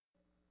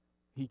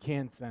He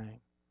can sing.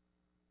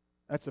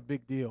 That's a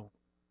big deal.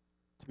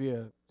 To be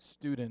a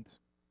student,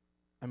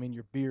 I mean,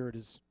 your beard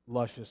is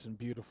luscious and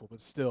beautiful,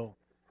 but still,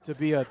 to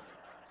be a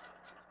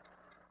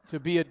to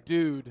be a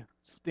dude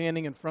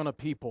standing in front of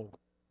people,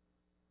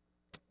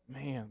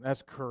 man,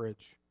 that's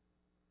courage.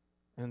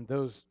 And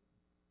those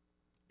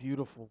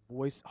beautiful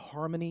voice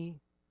harmony,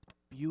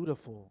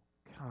 beautiful.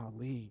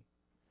 Golly.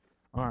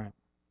 All right.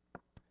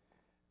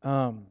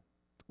 Um,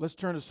 let's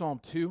turn to Psalm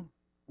 2.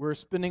 We're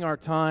spending our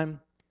time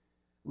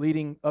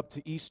leading up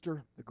to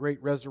Easter, the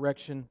great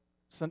resurrection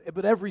Sunday.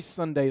 But every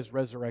Sunday is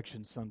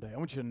Resurrection Sunday. I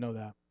want you to know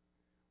that.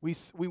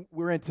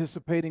 We're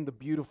anticipating the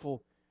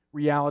beautiful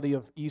reality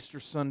of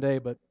Easter Sunday,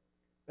 but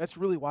that's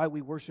really why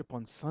we worship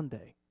on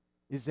Sunday.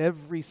 Is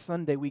every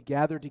Sunday we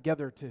gather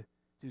together to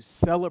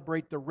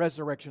celebrate the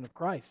resurrection of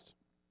Christ.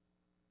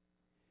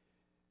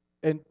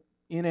 And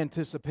in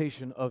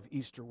anticipation of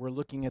Easter, we're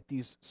looking at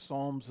these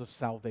Psalms of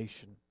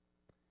salvation.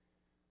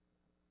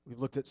 We've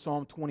looked at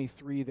Psalm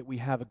 23, that we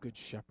have a good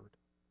shepherd.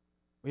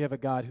 We have a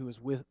God who is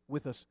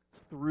with us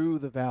through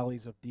the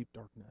valleys of deep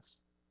darkness.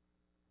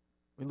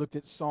 We looked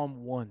at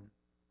Psalm 1,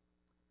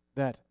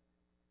 that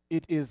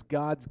it is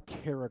God's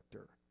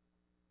character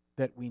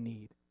that we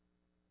need.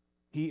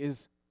 He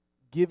is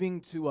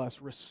giving to us,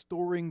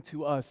 restoring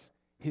to us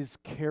His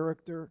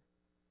character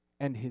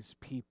and His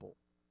people.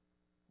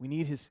 We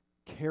need His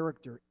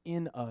character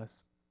in us,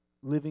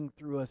 living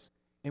through us,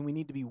 and we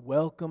need to be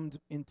welcomed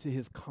into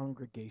His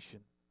congregation,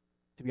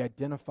 to be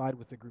identified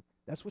with the group.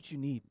 That's what you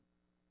need.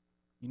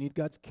 You need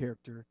God's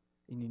character,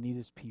 and you need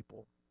His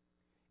people.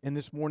 And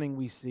this morning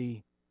we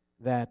see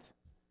that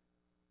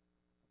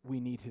we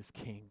need His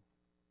King.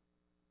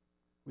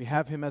 We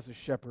have Him as a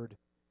shepherd,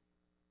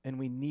 and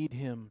we need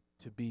Him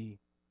to be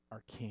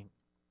our King.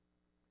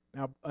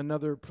 Now,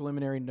 another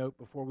preliminary note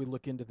before we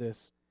look into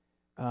this.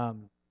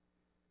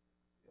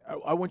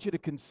 I want you to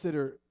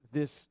consider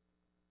this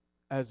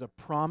as a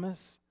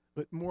promise,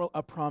 but more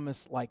a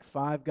promise like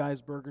Five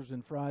Guys Burgers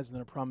and Fries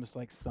than a promise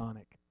like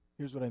Sonic.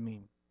 Here's what I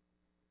mean.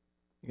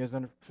 You guys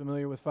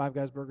familiar with Five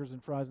Guys Burgers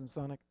and Fries and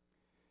Sonic?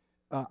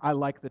 I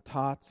like the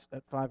tots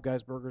at Five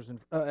Guys Burgers and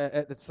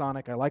at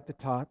Sonic. I like the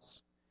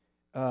tots.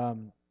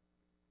 And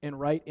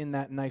right in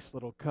that nice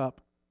little cup,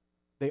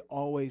 they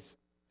always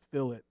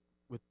fill it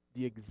with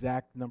the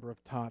exact number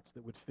of tots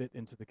that would fit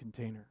into the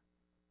container.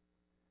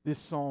 This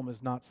psalm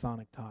is not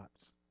Sonic Tots.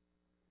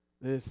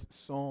 This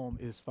psalm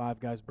is Five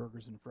Guys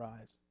Burgers and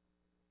Fries.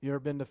 You ever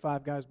been to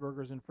Five Guys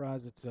Burgers and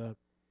Fries? It's a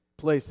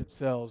place that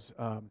sells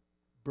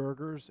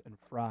burgers and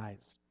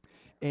fries.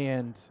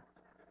 And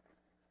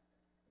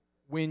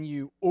when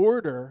you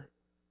order,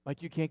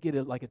 like you can't get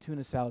like a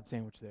tuna salad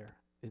sandwich there.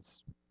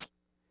 It's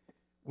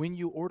when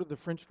you order the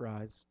French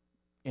fries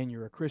and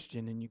you're a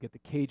Christian and you get the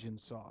Cajun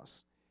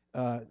sauce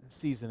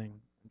seasoning.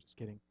 I'm just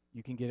kidding.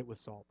 You can get it with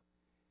salt.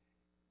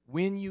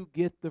 When you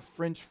get the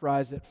French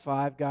fries at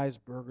Five Guys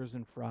Burgers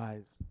and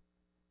Fries,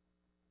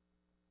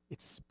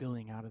 it's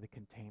spilling out of the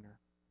container.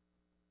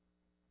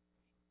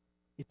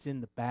 It's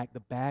in the bag. The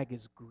bag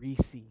is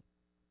greasy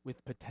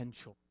with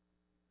potential.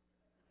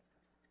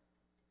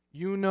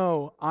 You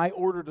know, I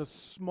ordered a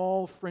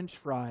small French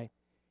fry,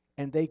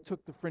 and they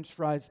took the French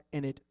fries,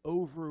 and it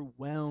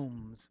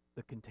overwhelms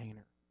the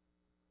container.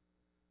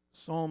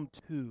 Psalm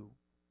 2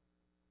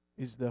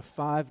 is the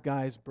Five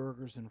Guys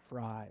Burgers and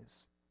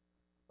Fries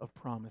of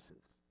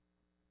promises.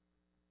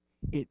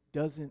 It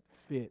doesn't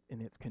fit in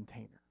its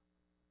container.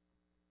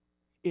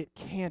 It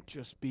can't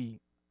just be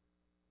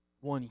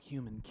one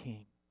human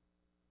king.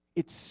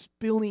 It's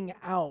spilling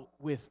out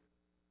with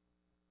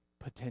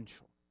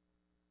potential.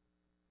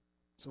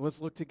 So let's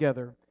look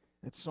together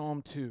at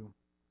Psalm 2.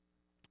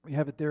 We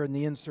have it there in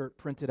the insert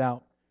printed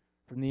out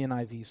from the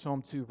NIV,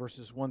 Psalm 2,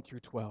 verses 1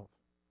 through 12.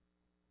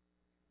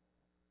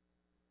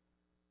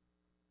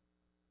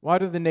 Why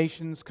do the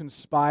nations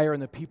conspire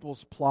and the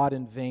peoples plot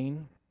in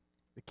vain?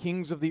 The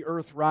kings of the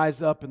earth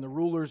rise up and the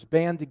rulers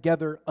band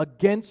together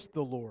against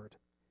the Lord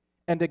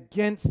and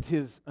against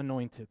His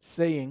anointed,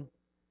 saying,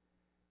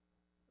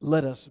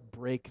 "Let us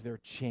break their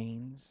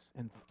chains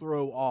and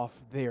throw off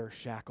their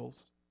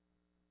shackles."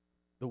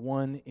 The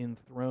one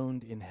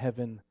enthroned in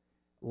heaven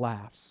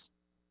laughs.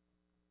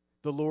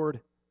 The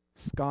Lord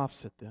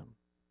scoffs at them.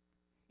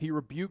 He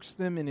rebukes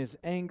them in His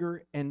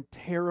anger and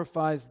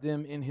terrifies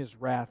them in His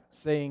wrath,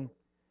 saying,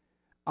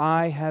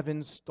 "I have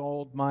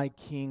installed my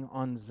king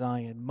on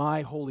Zion,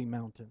 my holy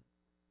mountain.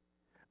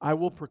 I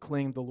will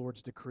proclaim the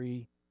Lord's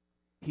decree.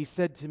 He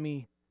said to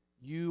me,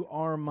 'You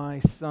are my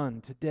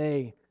son.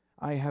 Today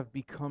I have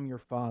become your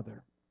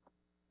father.'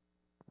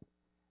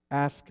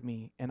 Ask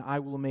me, and I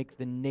will make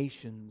the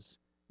nations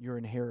your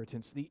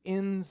inheritance, the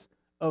ends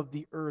of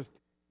the earth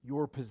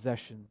your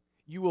possession.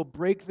 You will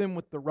break them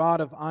with the rod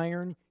of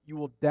iron. You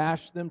will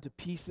dash them to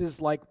pieces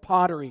like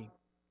pottery.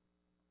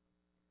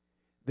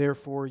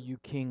 Therefore, you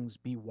kings,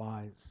 be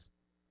wise.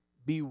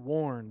 Be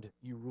warned,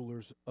 you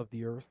rulers of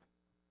the earth.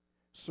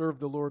 Serve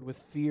the Lord with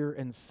fear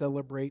and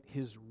celebrate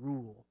His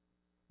rule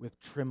with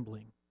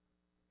trembling.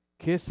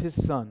 Kiss His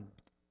Son,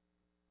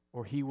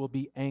 or He will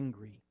be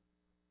angry,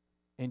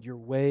 and your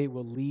way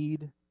will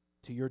lead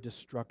to your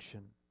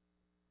destruction.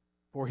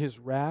 For his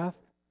wrath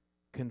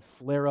can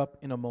flare up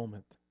in a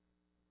moment.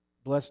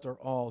 Blessed are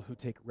all who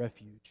take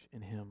refuge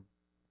in him.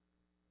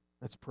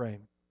 Let's pray.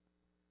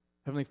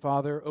 Heavenly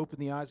Father, open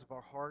the eyes of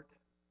our heart.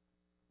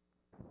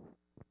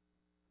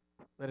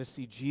 Let us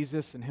see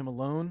Jesus and him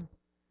alone,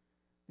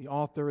 the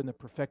author and the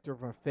perfecter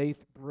of our faith.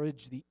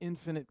 Bridge the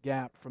infinite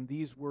gap from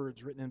these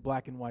words written in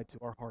black and white to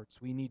our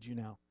hearts. We need you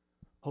now.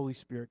 Holy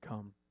Spirit,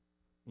 come.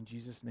 In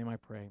Jesus' name I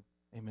pray.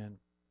 Amen.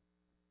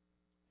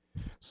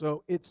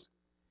 So it's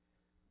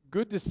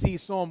good to see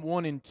Psalm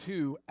 1 and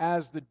 2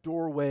 as the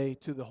doorway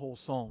to the whole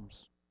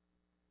Psalms.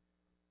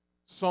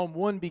 Psalm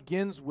 1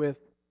 begins with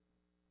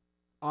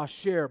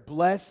Asher,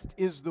 blessed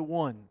is the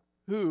one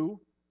who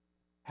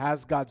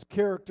has God's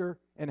character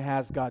and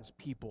has God's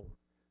people.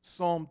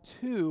 Psalm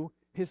 2,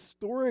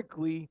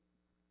 historically,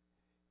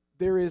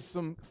 there is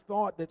some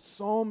thought that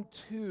Psalm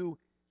 2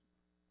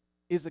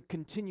 is a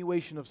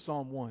continuation of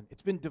Psalm 1.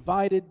 It's been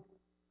divided.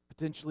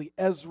 Potentially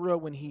Ezra,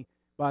 when he,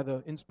 by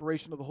the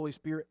inspiration of the Holy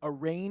Spirit,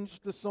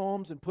 arranged the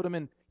Psalms and put them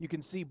in, you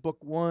can see book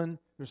 1,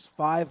 there's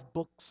 5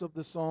 books of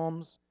the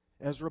Psalms.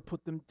 Ezra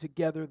put them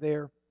together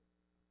there.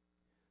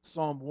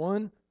 Psalm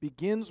 1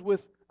 begins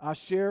with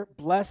Asher,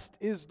 blessed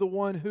is the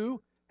one who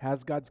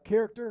has God's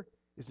character,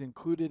 is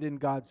included in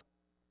God's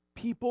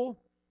people.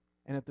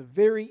 And at the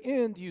very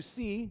end, you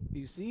see,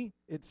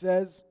 it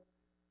says,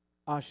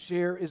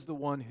 Asher is the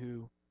one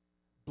who,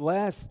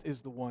 blessed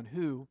is the one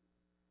who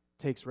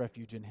takes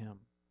refuge in him.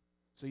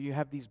 So you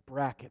have these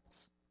brackets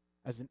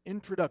as an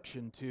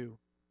introduction to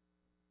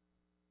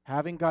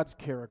having God's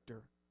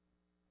character,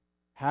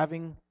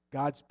 having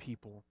God's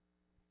people,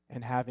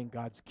 and having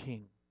God's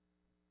king.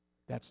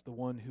 That's the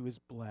one who is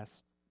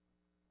blessed.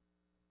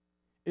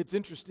 It's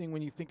interesting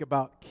when you think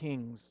about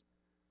kings.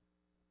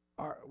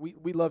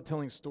 We love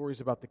telling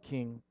stories about the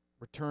king.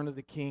 Return of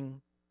the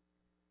King,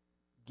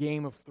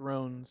 Game of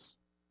Thrones.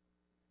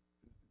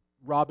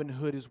 Robin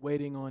Hood is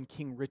waiting on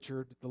King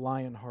Richard, the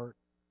Lionheart.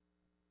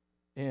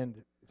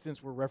 And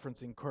since we're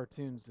referencing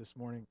cartoons this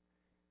morning,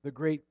 the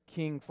great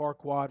King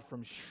Farquaad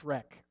from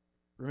Shrek.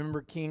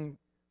 Remember King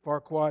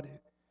Farquaad,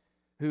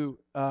 who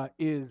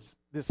is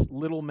this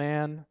little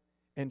man,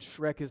 and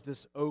Shrek is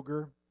this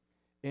ogre,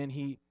 and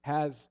he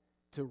has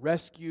to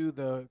rescue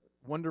the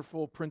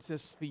wonderful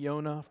Princess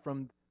Fiona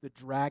from the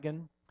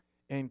dragon,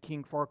 and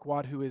King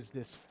Farquaad, who is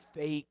this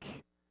fake,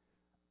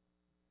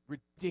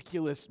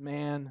 ridiculous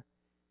man,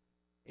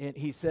 and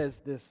he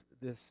says this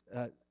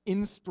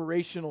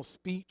inspirational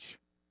speech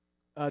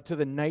to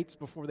the knights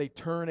before they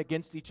turn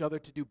against each other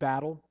to do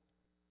battle.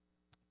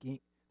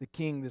 The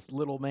king, this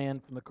little man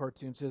from the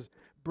cartoon, says,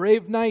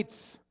 "Brave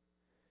knights,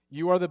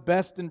 you are the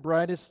best and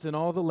brightest in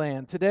all the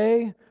land.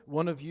 Today,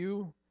 one of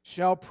you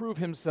shall prove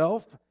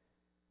himself.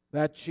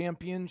 That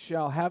champion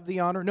shall have the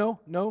honor,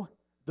 no,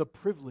 the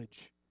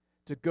privilege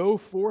to go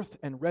forth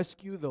and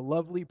rescue the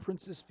lovely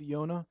Princess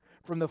Fiona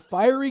from the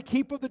fiery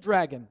keep of the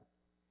dragon.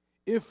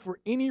 If for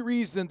any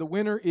reason the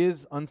winner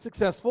is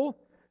unsuccessful,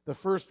 the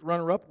first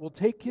runner-up will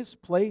take his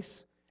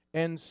place,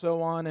 and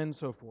so on and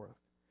so forth.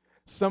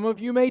 Some of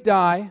you may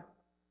die,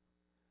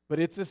 but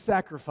it's a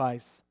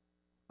sacrifice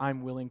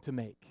I'm willing to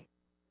make."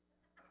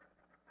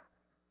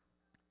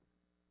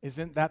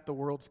 Isn't that the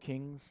world's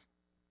kings?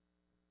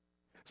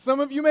 Some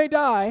of you may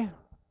die,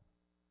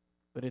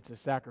 but it's a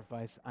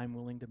sacrifice I'm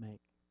willing to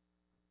make.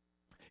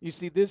 You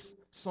see, this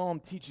psalm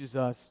teaches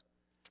us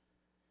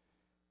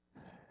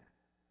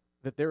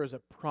that there is a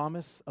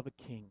promise of a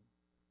king.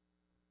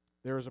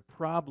 There is a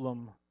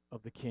problem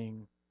of the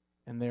king,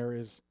 and there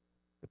is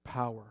the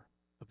power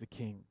of the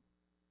king.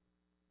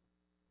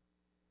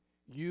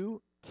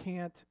 You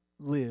can't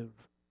live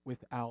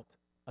without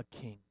a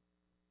king.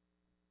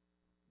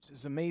 This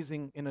is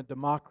amazing in a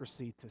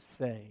democracy to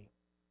say,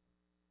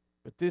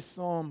 but this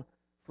psalm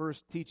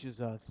first teaches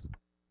us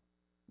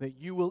that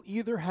you will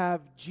either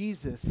have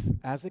Jesus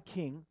as a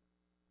king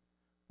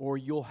or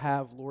you'll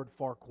have Lord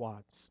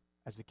Farquaad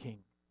as a king.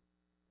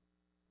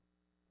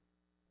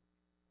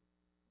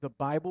 The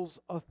Bible's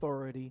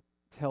authority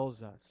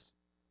tells us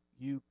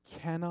you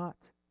cannot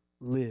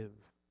live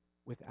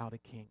without a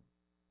king.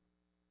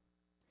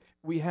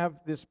 We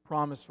have this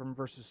promise from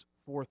verses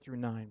 4 through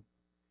 9.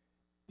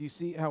 Do you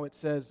see how it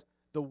says,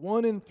 "The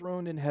one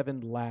enthroned in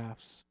heaven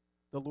laughs,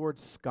 the Lord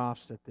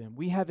scoffs at them."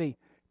 We have a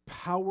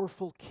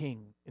powerful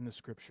king in the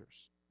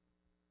Scriptures.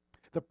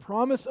 The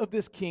promise of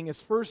this king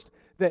is first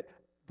that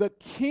the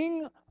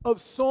king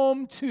of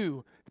Psalm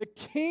 2, the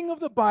king of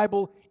the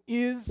Bible,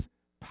 is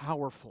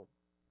powerful.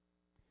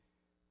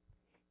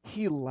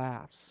 He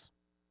laughs.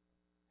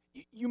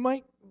 You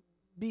might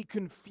be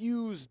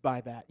confused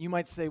by that. You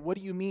might say, what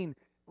do you mean?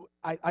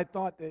 I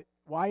thought that,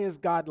 why is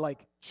God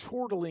like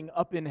chortling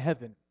up in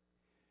heaven?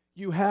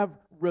 You have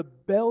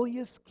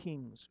rebellious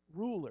kings,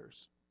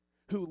 rulers,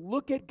 who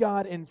look at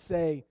God and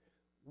say,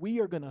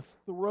 we are going to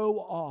throw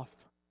off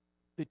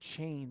the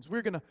chains.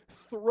 We're going to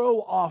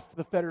throw off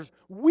the fetters.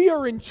 We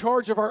are in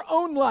charge of our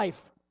own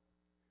life.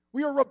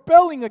 We are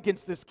rebelling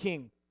against this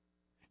king.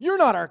 You're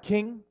not our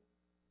king.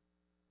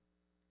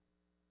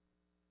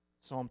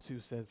 Psalm 2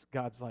 says,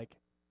 God's like,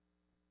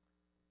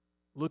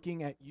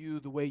 looking at you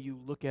the way you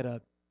look at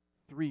a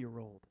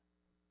 3-year-old,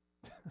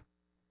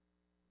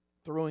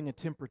 throwing a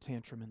temper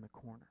tantrum in the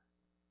corner.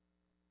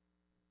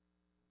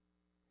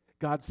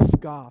 God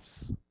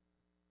scoffs.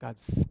 God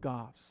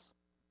scoffs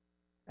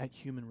at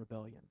human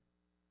rebellion.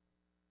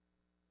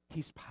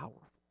 He's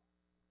powerful.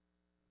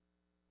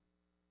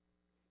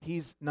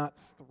 He's not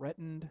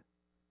threatened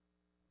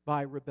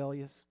by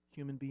rebellious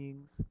human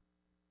beings.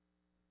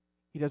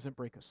 He doesn't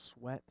break a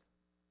sweat.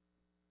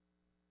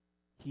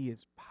 He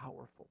is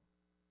powerful.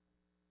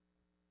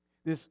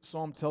 This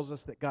psalm tells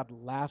us that God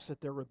laughs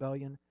at their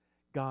rebellion.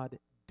 God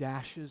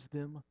dashes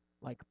them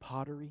like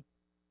pottery.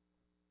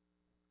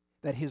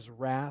 That his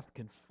wrath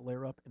can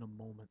flare up in a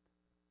moment.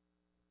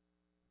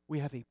 We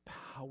have a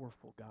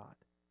powerful God.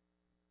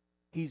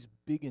 He's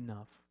big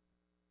enough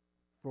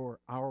for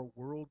our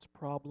world's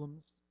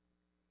problems.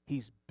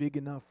 He's big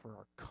enough for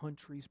our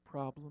country's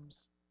problems.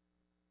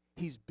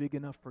 He's big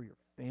enough for your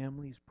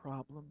family's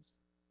problems.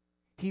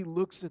 He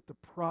looks at the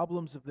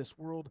problems of this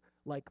world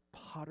like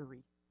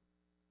pottery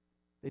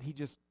that he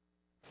just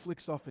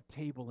flicks off a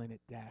table and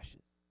it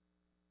dashes.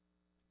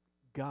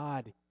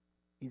 God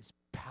is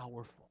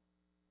powerful.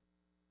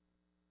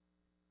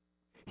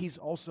 He's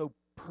also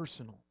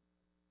personal.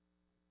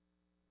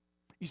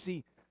 You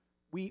see,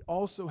 we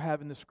also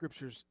have in the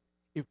Scriptures,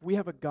 if we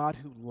have a God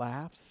who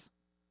laughs,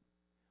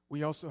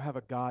 we also have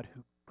a God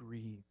who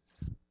grieves.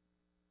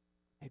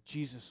 And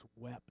Jesus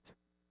wept.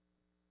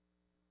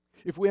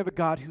 If we have a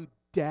God who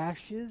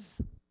dashes,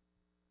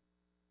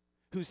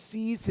 who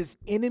sees his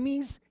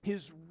enemies,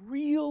 his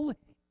real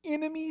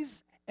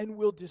enemies, and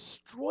will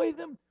destroy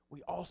them,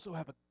 we also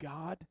have a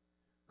God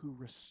who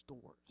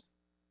restores.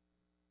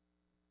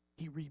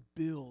 He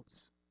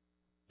rebuilds.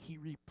 He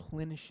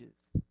replenishes.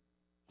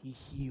 He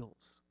heals.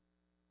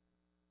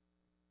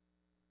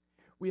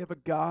 We have a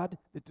God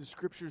that the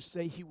Scriptures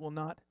say he will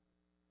not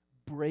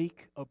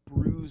break a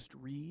bruised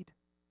reed,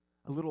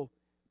 a little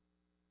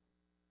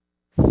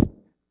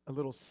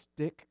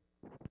stick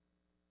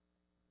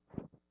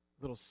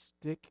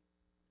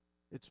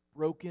that's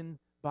broken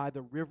by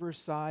the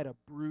riverside, a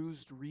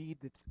bruised reed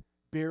that's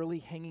barely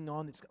hanging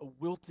on, it's a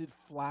wilted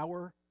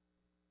flower.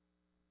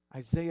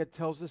 Isaiah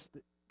tells us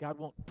that God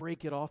won't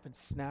break it off and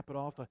snap it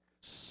off. A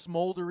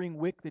smoldering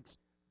wick that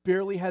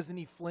barely has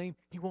any flame,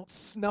 he won't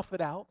snuff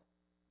it out.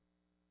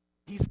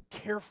 He's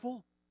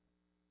careful.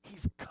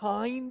 He's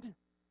kind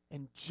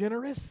and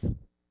generous,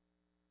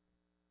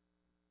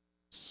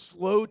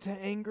 slow to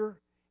anger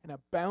and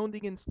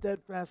abounding in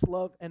steadfast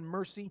love and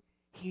mercy.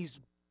 He's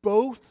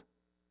both.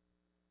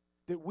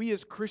 That we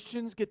as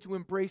Christians get to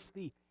embrace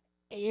the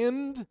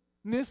andness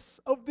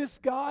of this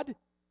God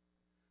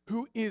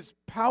who is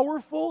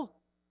powerful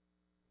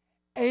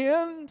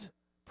and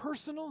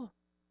personal.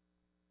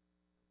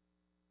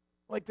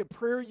 Like the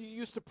prayer you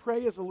used to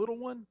pray as a little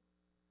one.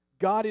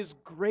 God is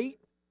great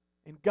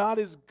and God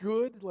is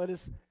good. Let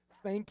us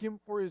thank him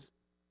for his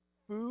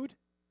food.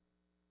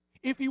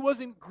 If he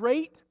wasn't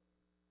great,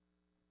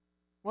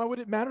 why would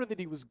it matter that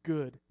he was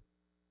good?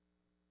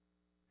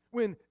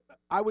 When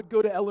I would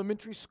go to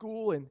elementary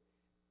school and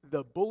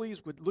the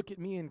bullies would look at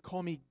me and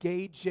call me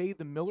Gay Jay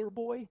the Miller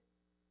Boy,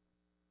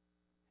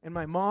 and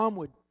my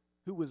mom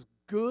who was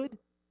good,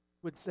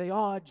 would say,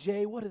 "Aw,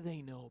 Jay, what do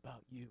they know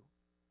about you?"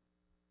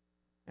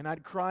 And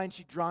I'd cry and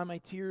she'd dry my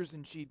tears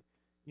and she'd,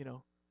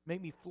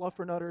 make me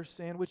fluffernutter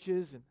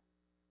sandwiches and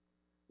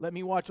let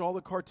me watch all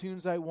the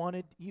cartoons I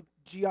wanted,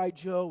 G.I.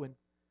 Joe and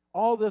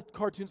all the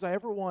cartoons I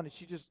ever wanted.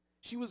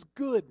 She was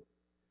good,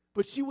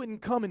 but she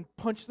wouldn't come and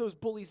punch those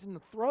bullies in the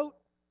throat.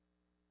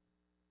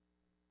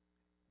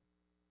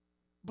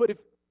 But if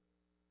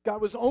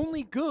God was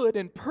only good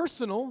and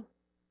personal,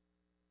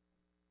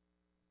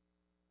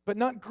 but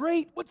not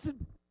great, what's the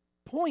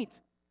point?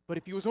 But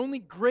if he was only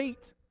great,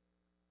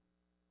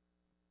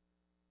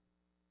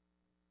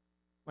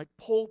 like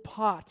Pol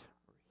Pot,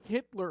 or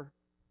Hitler,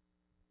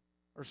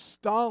 or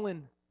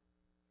Stalin,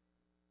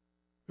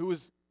 who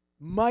was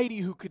mighty,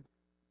 who could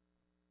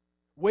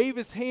wave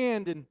his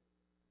hand and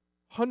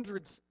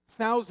hundreds,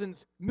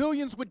 thousands,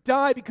 millions would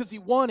die because he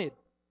wanted.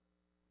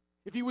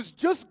 If he was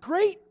just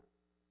great,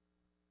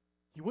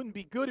 he wouldn't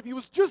be good. If he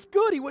was just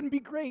good, he wouldn't be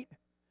great.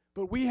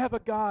 But we have a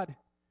God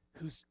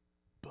who's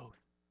both.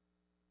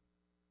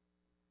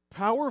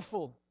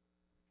 Powerful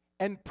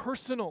and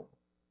personal.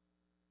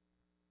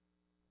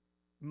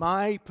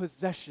 My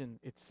possession,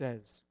 it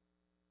says.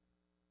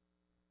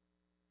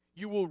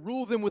 You will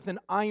rule them with an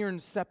iron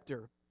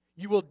scepter.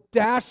 You will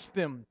dash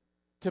them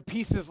to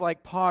pieces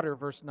like potter,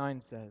 verse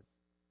 9 says.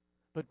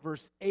 But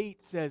verse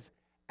 8 says,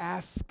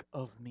 ask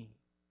of me,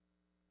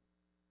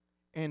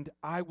 and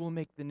I will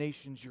make the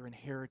nations your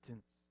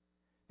inheritance,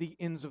 the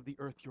ends of the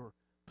earth your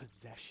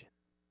possession.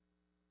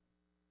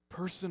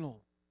 Personal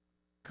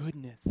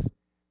goodness.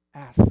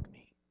 Ask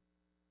me.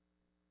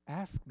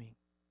 Ask me.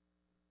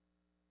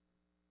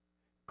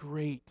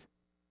 Great,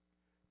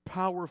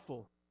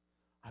 powerful,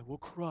 I will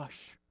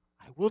crush,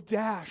 I will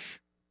dash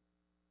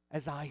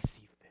as I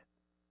see fit.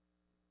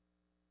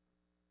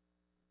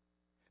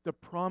 The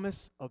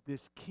promise of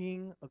this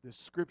King of the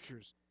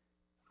Scriptures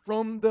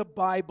from the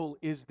Bible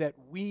is that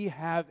we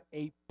have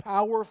a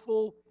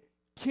powerful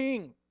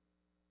king.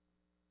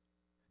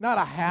 Not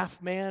a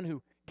half man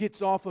who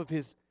gets off of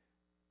his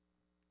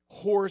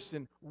horse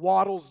and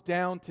waddles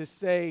down to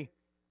say,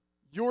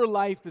 your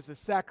life is a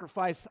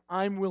sacrifice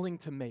I'm willing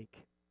to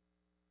make.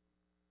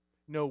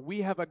 No,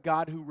 we have a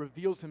God who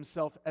reveals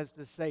himself as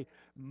to say,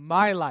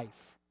 my life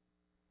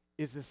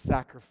is a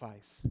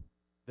sacrifice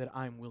that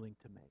I'm willing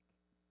to make.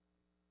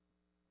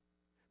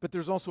 But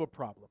there's also a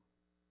problem.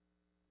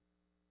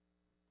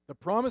 The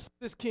promise of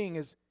this king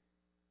is,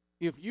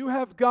 if you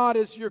have God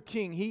as your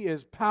king, he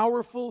is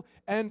powerful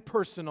and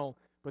personal,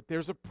 but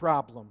there's a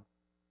problem.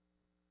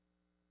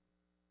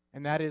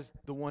 And that is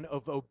the one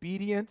of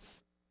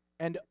obedience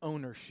and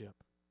ownership.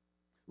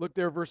 Look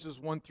there, verses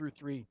 1 through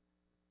 3.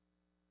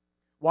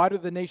 Why do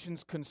the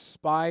nations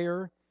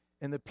conspire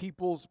and the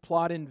peoples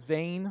plot in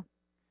vain?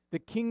 The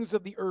kings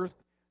of the earth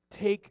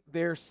take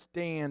their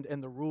stand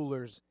and the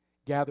rulers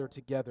gather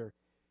together.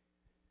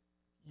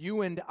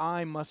 You and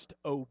I must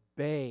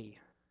obey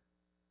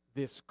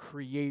this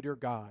Creator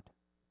God.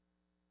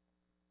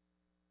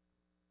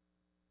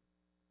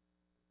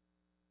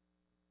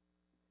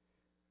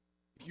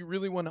 If you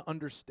really want to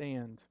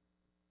understand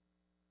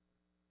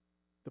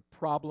the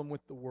problem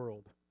with the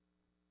world,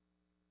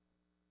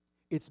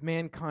 it's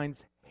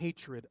mankind's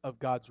hatred of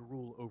God's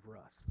rule over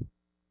us.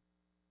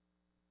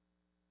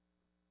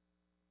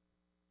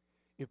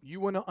 If you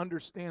want to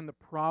understand the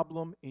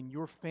problem in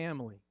your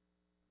family,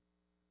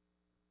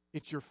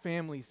 it's your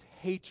family's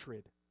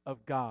hatred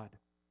of God,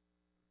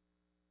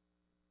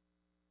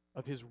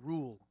 of his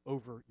rule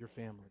over your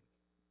family.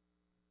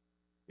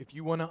 If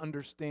you want to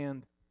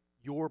understand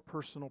your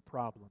personal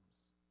problems,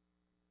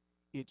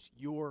 it's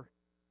your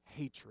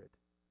hatred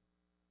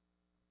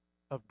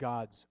of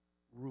God's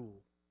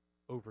rule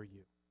over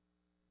you.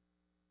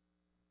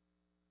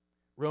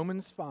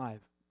 Romans 5.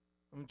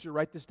 I want you to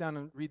write this down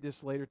and read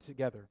this later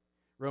together.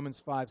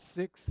 Romans 5,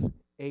 6,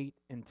 8,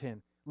 and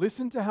 10.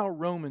 Listen to how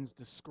Romans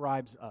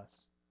describes us.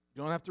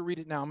 You don't have to read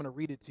it now. I'm going to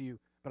read it to you.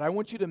 But I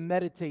want you to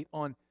meditate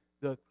on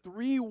the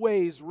 3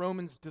 ways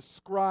Romans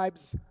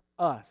describes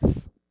us.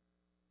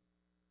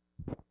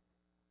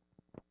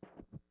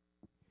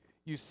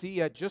 You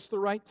see, at just the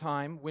right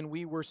time, when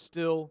we were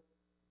still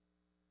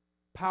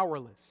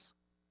powerless,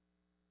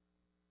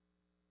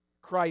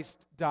 Christ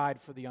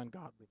died for the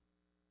ungodly.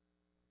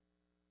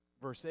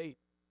 Verse 8.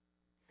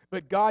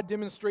 But God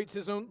demonstrates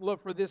his own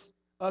love for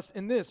us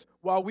in this: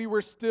 while we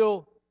were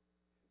still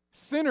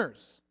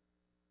sinners,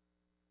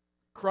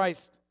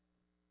 Christ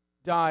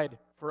died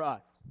for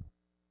us.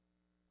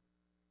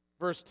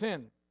 Verse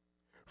 10.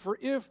 For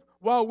if,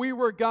 while we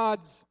were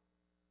God's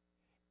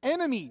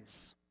enemies,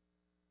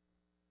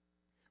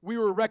 we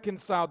were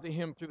reconciled to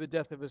him through the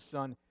death of his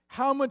Son,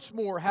 how much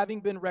more, having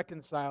been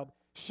reconciled,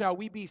 shall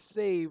we be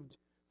saved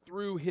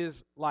through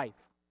his life?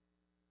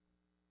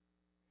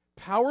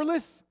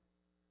 Powerless,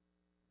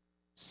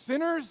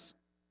 sinners,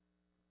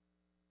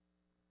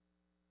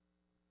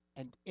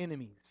 and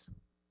enemies.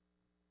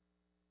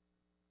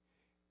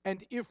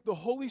 And if the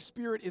Holy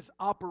Spirit is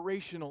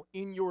operational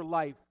in your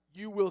life,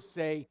 you will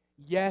say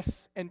yes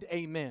and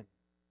amen.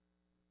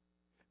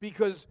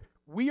 Because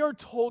we are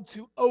told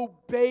to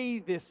obey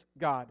this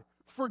God.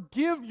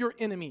 Forgive your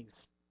enemies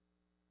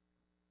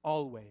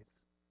always.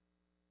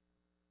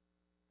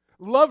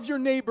 Love your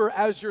neighbor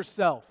as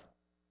yourself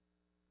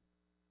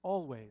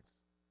always.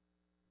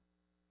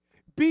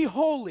 Be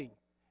holy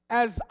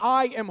as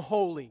I am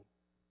holy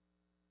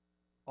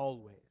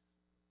always.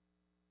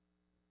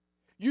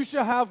 You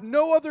shall have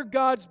no other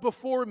gods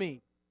before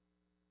me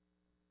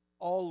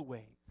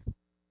always.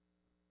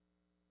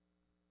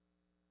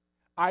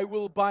 I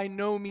will by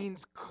no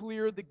means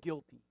clear the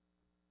guilty.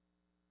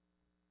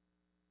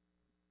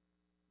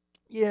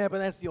 Yeah, but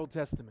that's the Old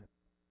Testament.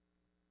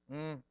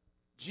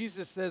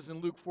 Jesus says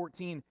in Luke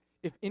 14,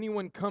 if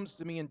anyone comes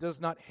to me and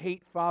does not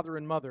hate father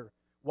and mother,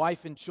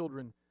 wife and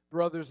children,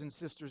 brothers and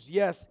sisters,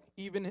 yes,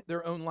 even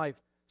their own life,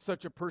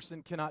 such a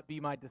person cannot be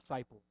my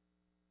disciple.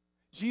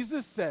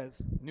 Jesus says,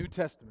 New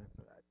Testament,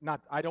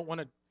 I don't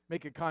want to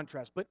make a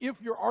contrast, but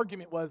if your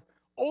argument was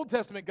Old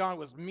Testament God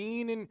was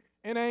mean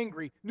and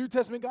angry, New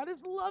Testament God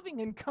is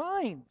loving and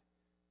kind.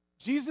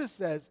 Jesus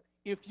says,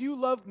 if you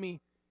love me,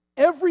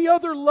 every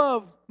other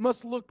love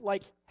must look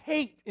like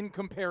hate in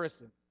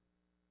comparison.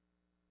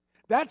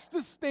 That's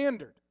the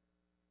standard.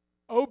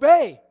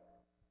 Obey.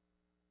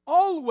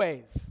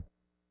 Always.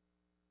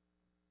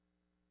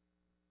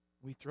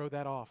 We throw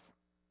that off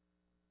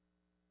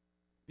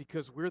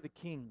because we're the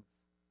kings.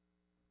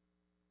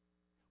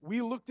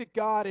 We looked at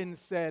God and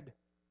said,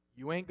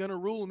 you ain't going to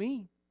rule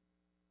me.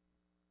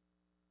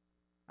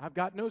 I've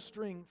got no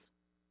strings.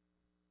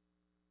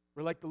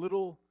 We're like the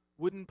little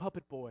wooden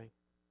puppet boy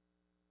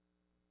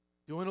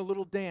doing a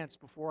little dance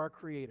before our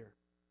Creator.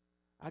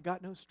 I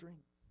got no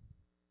strings.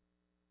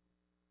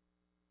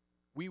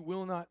 We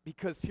will not,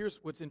 because here's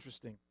what's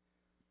interesting.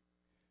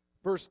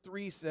 Verse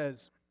 3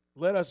 says,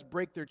 let us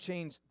break their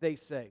chains, they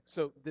say.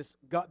 So this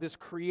God, this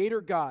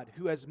Creator God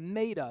who has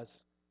made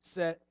us,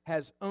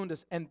 has owned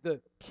us, and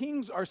the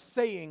kings are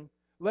saying,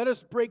 Let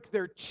us break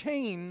their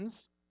chains,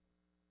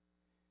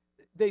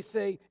 they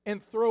say,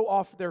 and throw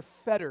off their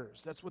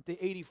fetters. That's what the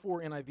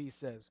 84 NIV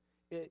says.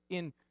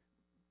 In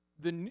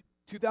the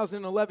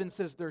 2011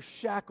 says their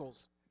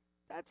shackles.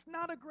 That's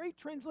not a great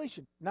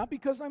translation. Not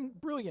because I'm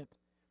brilliant,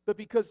 but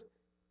because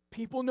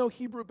people know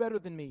Hebrew better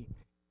than me.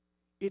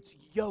 It's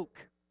yoke.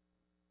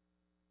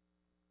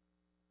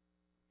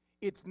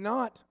 It's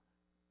not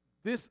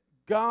this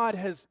God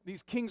has,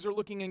 these kings are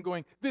looking and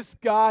going, this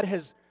God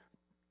has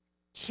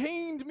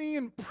chained me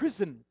in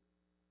prison.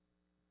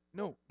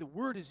 No, the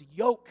word is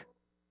yoke.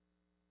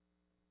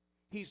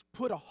 He's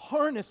put a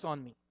harness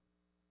on me.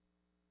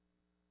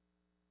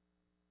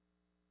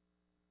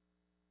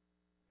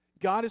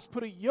 God has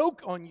put a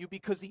yoke on you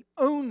because He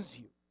owns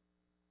you.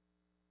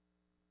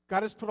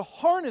 God has put a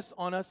harness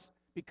on us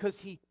because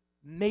He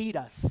made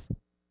us.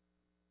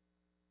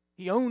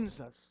 He owns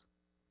us.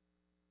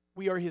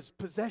 We are His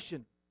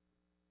possession.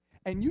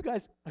 And you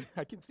guys,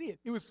 I can see it.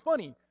 It was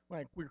funny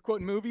when we were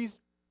quoting movies.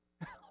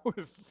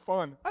 This is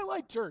fun. I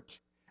like church.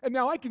 And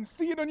now I can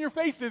see it on your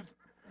faces.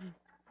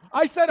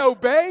 I said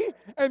obey,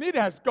 and it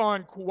has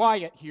gone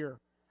quiet here.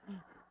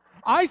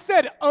 I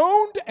said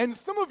owned, and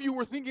some of you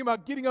were thinking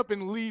about getting up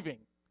and leaving.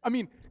 I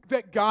mean,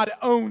 that God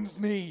owns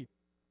me.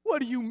 What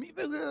do you mean?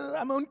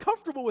 I'm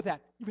uncomfortable with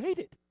that. You hate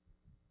it.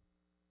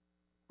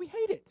 We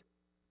hate it.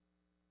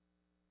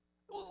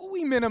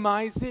 We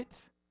minimize it.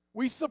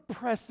 We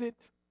suppress it.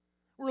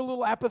 We're a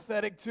little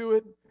apathetic to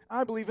it.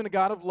 I believe in a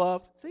God of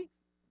love. See?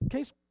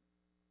 Case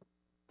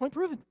point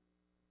proven.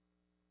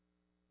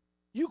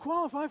 You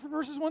qualify for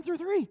verses 1 through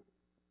 3.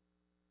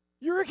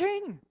 You're a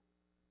king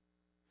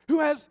who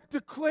has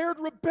declared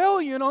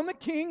rebellion on the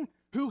king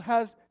who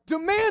has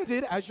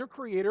demanded, as your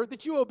creator,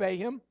 that you obey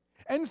him,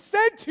 and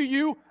said to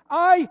you,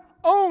 I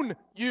own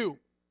you.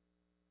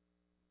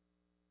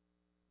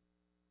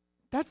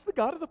 That's the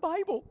God of the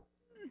Bible.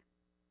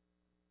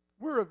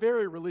 We're a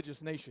very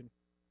religious nation.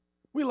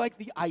 We like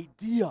the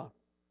idea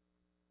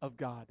of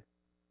God.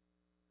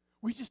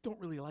 We just don't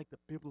really like the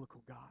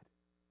biblical God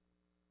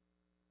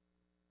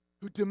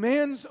who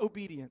demands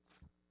obedience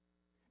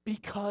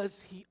because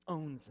He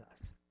owns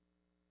us.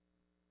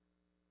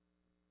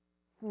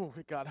 Oh,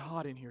 it got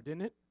hot in here,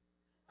 didn't it?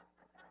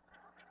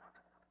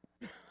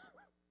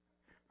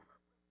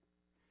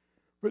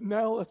 But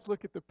now let's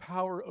look at the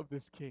power of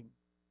this king.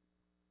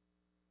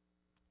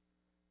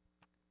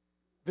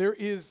 There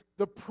is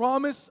the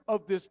promise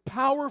of this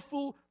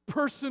powerful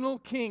personal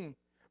king.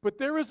 But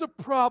there is a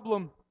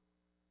problem.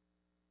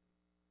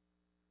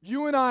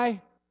 You and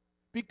I,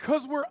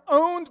 because we're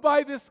owned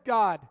by this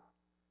God,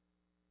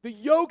 the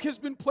yoke has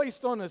been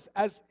placed on us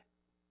as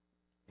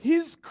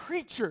His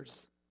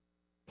creatures.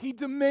 He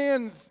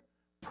demands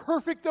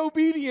perfect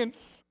obedience.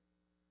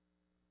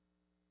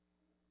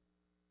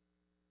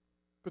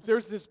 But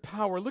there's this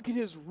power. Look at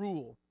His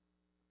rule.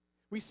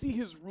 We see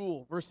His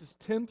rule, verses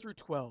 10 through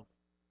 12.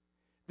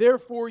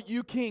 Therefore,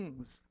 you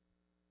kings,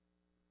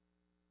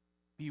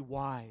 be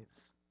wise.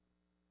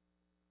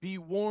 Be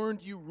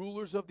warned, you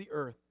rulers of the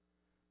earth.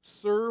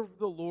 Serve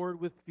the Lord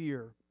with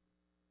fear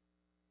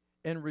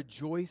and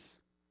rejoice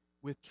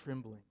with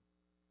trembling.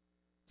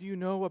 Do you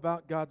know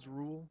about God's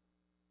rule?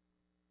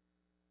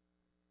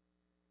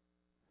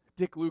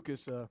 Dick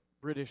Lucas, a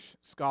British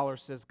scholar,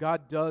 says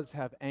God does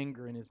have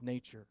anger in His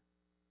nature,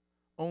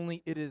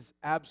 only it is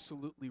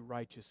absolutely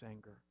righteous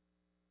anger.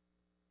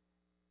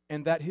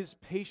 And that His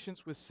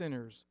patience with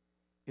sinners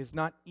is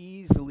not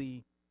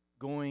easily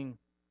going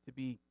to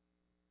be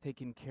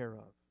taken care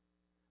of.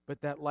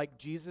 But that like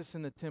Jesus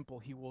in the temple,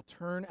 He will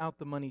turn out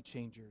the money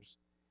changers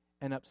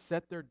and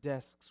upset their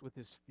desks with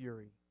His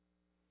fury.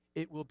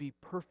 It will be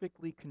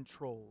perfectly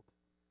controlled,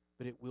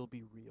 but it will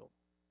be real.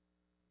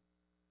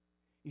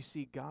 You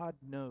see, God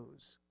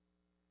knows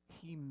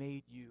He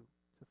made you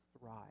to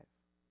thrive.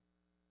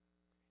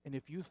 And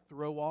if you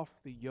throw off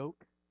the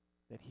yoke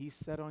that He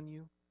set on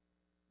you,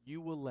 you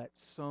will let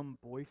some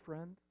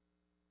boyfriend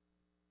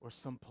or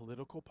some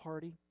political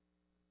party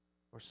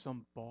or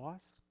some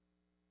boss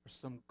or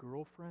some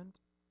girlfriend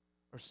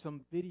or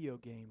some video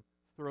game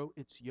throw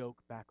its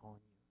yoke back on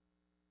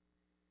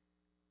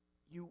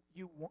you.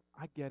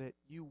 I get it.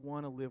 You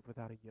want to live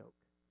without a yoke.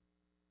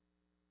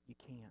 You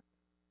can't.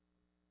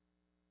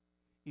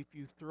 If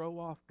you throw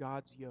off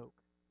God's yoke,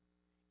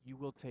 you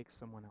will take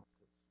someone else's.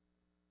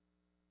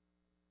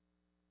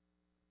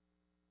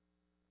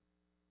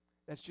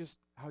 That's just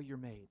how you're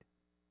made.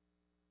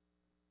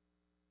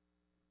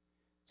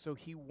 So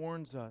He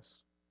warns us.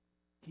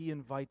 He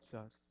invites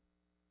us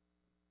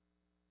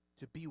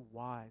to be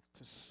wise,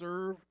 to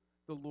serve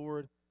the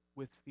Lord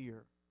with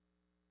fear.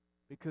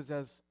 Because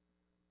as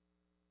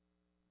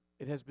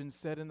it has been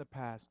said in the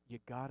past, you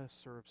gotta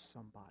serve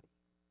somebody.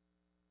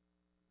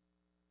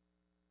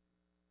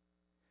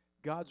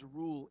 God's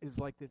rule is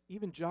like this.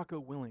 Even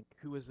Jocko Willink,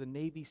 who is a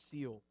Navy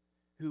SEAL,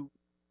 who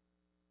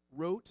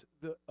wrote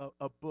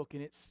a book,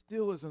 and it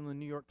still is on the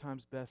New York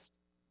Times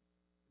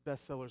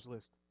bestsellers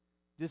list.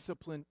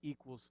 Discipline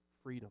equals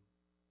freedom.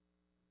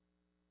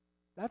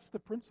 That's the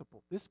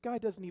principle. This guy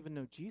doesn't even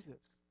know Jesus.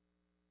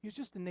 He's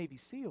just a Navy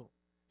SEAL.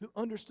 who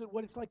understood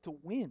what it's like to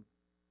win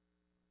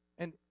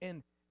and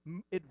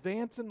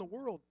advance in the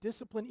world.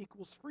 Discipline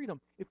equals freedom.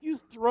 If you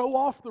throw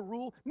off the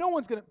rule, no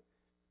one's going to.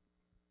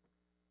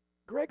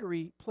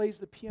 Gregory plays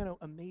the piano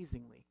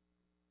amazingly.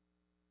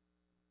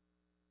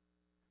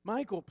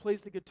 Michael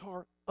plays the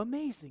guitar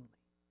amazingly.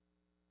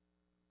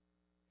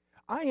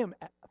 I am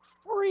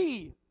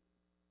free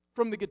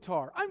from the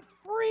guitar. I'm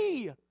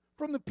free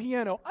from the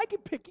piano. I can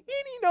pick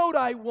any note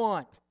I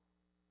want.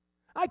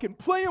 I can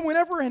play them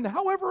whenever and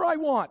however I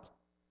want.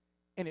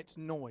 And it's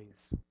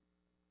noise.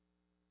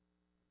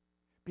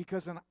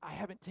 Because I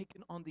haven't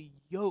taken on the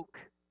yoke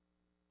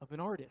of an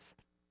artist.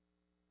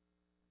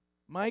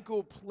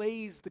 Michael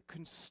plays the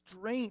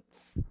constraints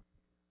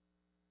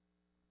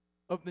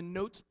of the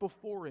notes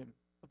before him,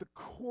 of the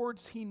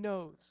chords he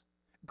knows.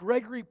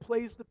 Gregory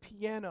plays the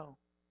piano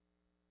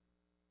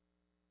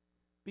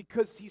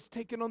because he's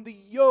taken on the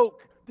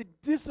yoke, the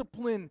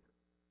discipline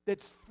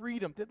that's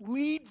freedom, that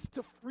leads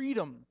to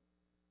freedom.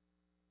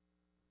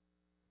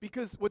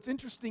 Because what's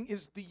interesting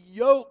is the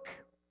yoke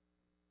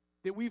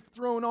that we've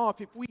thrown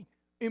off, if we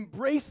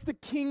embrace the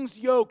king's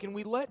yoke and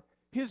we let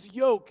his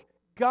yoke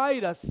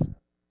guide us,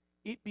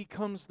 it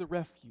becomes the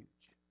refuge.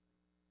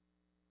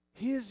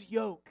 His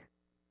yoke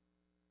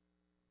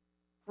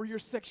for your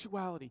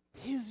sexuality,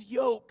 his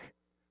yoke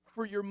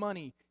for your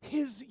money,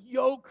 his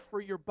yoke for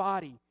your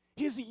body,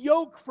 his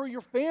yoke for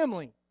your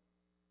family.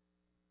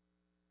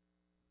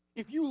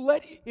 If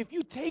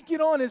you take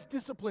it on as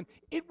discipline,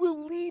 it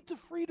will lead to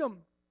freedom.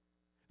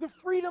 The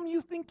freedom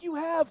you think you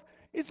have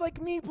is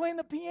like me playing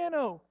the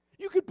piano.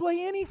 You could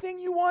play anything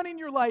you want in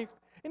your life,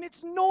 and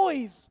it's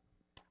noise.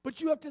 But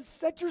you have to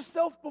set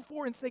yourself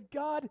before and say,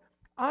 God,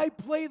 I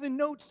play the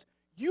notes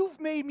you've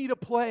made me to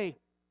play.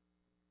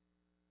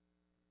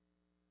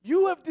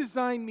 You have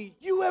designed me.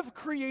 You have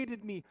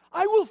created me.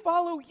 I will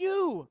follow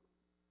you.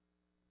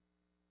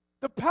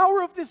 The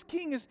power of this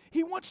king is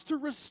he wants to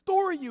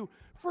restore you.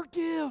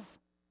 Forgive.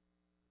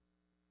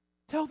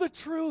 Tell the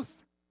truth.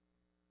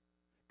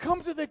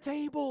 Come to the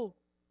table.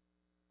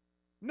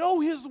 Know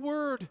his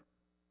word.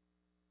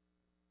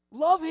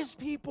 Love his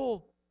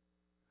people.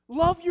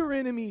 Love your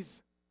enemies.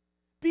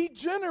 Be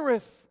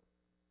generous.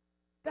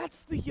 That's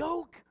the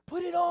yoke.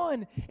 Put it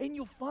on and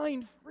you'll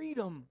find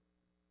freedom.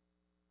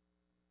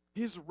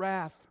 His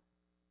wrath.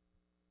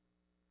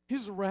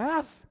 His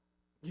wrath?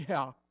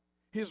 Yeah.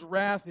 His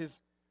wrath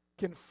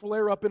can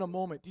flare up in a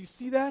moment. Do you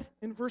see that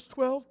in verse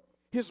 12?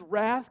 His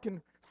wrath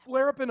can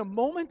flare up in a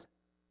moment.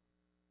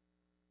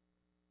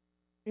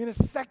 In a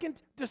second,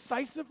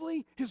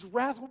 decisively, his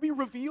wrath will be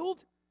revealed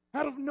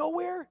out of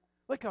nowhere,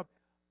 like a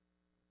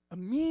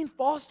mean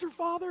foster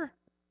father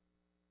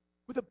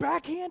with a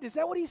backhand. Is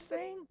that what he's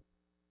saying?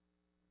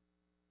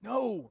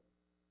 No.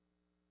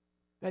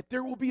 That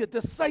there will be a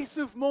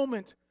decisive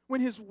moment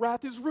when his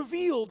wrath is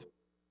revealed.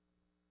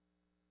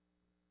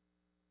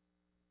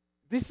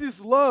 This is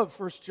love,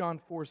 1 John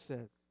 4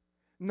 says.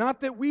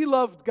 Not that we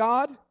loved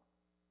God,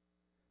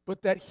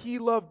 but that he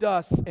loved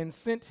us and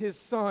sent his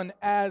Son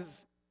as,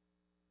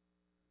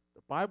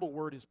 the Bible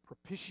word is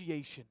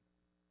propitiation.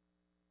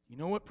 You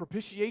know what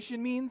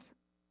propitiation means?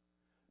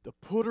 The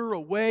putter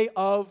away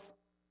of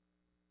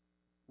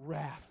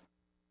wrath.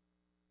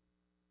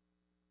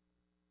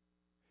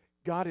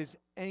 God is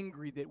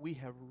angry that we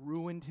have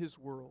ruined his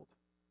world.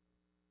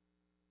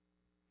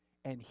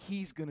 And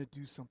he's going to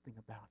do something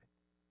about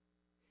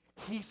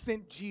it. He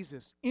sent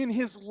Jesus in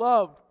his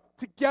love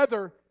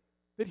together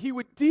that he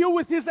would deal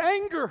with his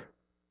anger.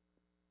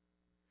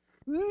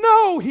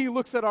 No, he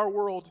looks at our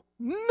world.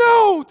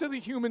 No to the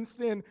human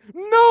sin.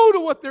 No to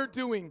what they're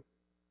doing.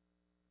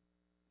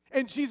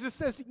 And Jesus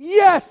says,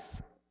 yes.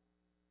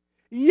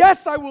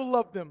 Yes, I will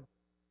love them.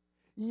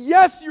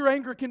 Yes, your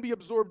anger can be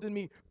absorbed in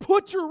me.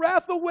 Put your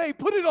wrath away.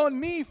 Put it on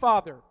me,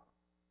 Father.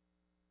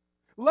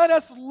 Let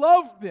us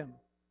love them.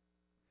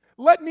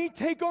 Let me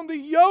take on the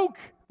yoke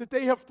that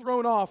they have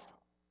thrown off.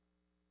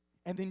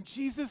 And then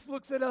Jesus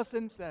looks at us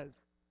and says,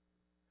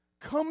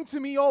 come to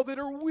me, all that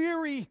are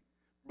weary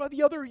by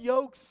the other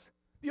yokes,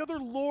 the other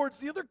lords,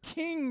 the other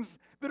kings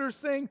that are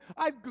saying,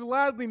 I'd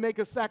gladly make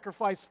a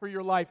sacrifice for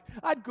your life.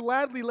 I'd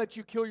gladly let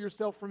you kill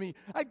yourself for me.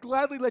 I'd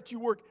gladly let you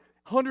work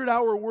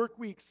 100-hour work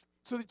weeks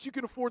so that you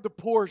can afford the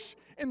Porsche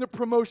and the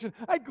promotion.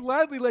 I'd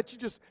gladly let you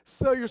just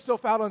sell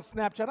yourself out on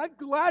Snapchat. I'd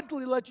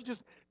gladly let you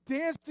just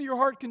dance to your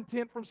heart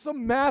content from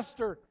some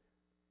master.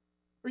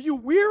 Are you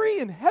weary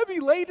and heavy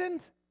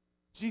laden?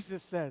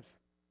 Jesus says,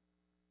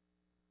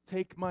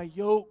 take my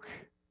yoke.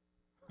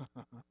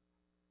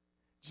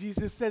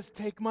 Jesus says,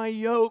 take my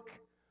yoke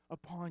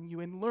upon you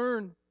and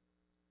learn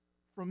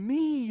from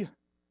me,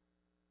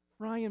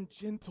 for I am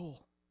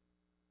gentle.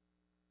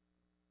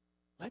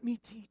 Let me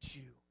teach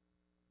you.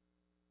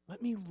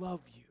 Let me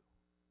love you.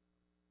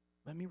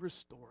 Let me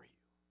restore you.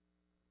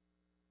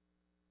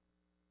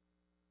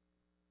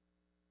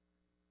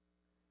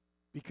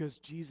 Because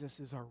Jesus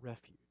is our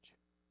refuge.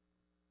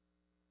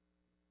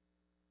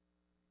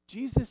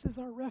 Jesus is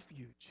our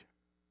refuge.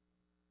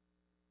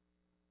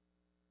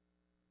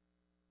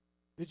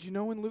 Did you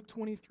know in Luke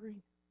 23?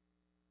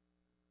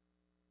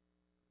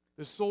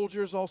 The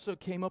soldiers also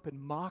came up and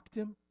mocked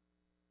him.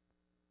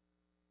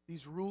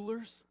 These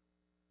rulers,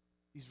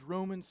 these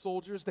Roman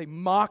soldiers, they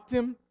mocked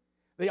him.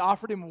 They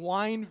offered him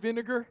wine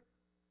vinegar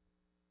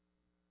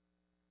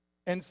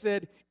and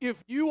said, "If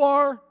you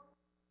are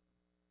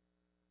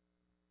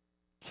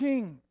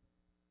king,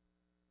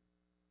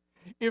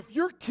 if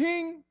you're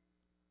king,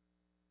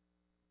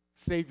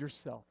 save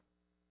yourself."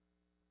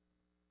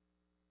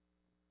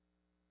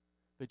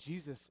 But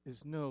Jesus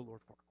is no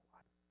Lord Farquaad.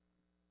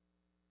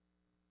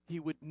 He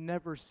would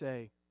never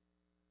say,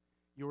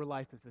 "Your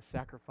life is a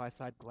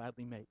sacrifice I'd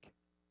gladly make."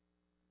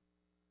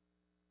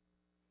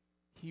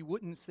 He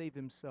wouldn't save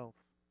himself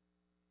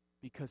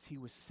because he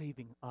was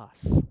saving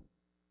us.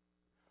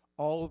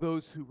 All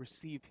those who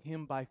receive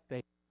him by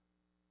faith.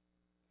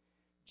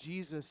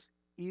 Jesus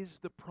is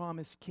the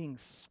promised king,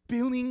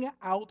 spilling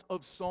out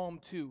of Psalm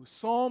 2.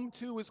 Psalm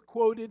 2 is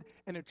quoted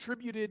and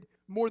attributed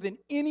more than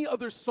any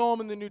other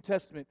psalm in the New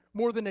Testament,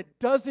 more than a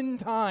dozen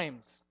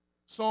times.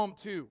 Psalm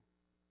 2.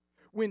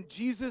 When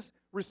Jesus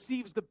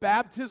receives the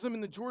baptism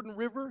in the Jordan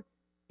River,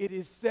 it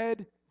is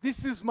said,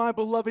 "This is my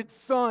beloved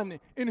Son,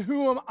 in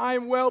whom I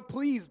am well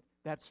pleased."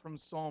 That's from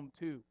Psalm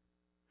 2.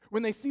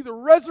 When they see the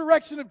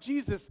resurrection of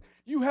Jesus,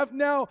 "You have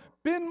now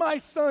been my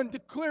Son,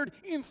 declared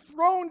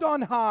enthroned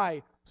on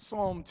high."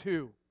 Psalm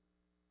 2.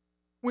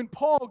 When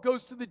Paul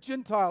goes to the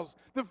Gentiles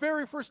the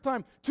very first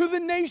time, to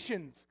the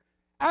nations,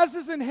 as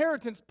his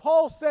inheritance,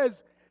 Paul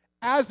says,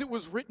 "As it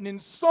was written in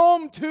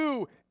Psalm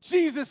 2,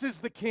 Jesus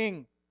is the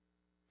King."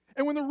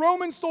 And when the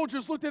Roman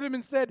soldiers looked at him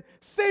and said,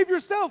 "Save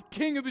yourself,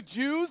 King of the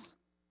Jews,"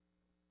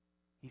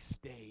 he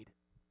stayed.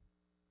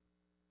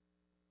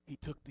 He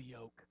took the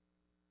yoke.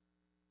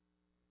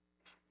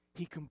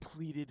 He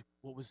completed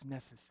what was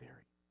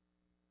necessary.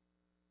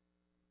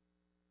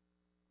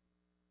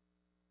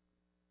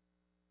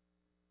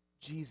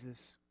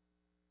 Jesus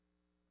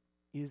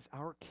is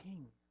our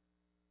King.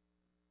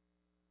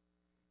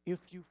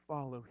 If you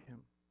follow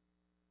him,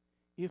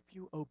 if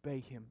you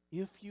obey him,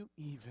 if you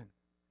even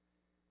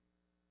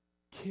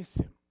kiss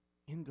him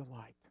in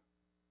delight,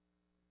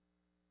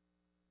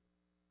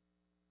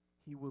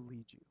 he will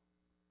lead you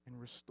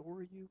and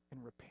restore you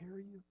and repair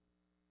you.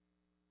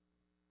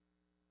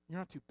 You're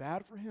not too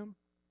bad for him.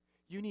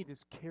 You need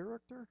his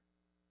character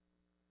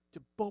to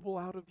bubble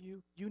out of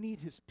you. You need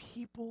his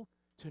people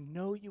to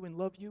know you and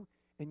love you.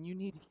 And you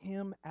need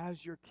him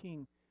as your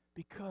king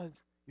because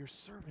you're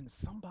serving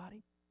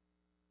somebody.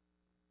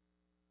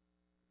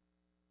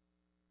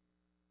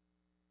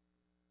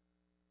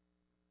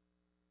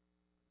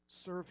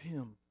 Serve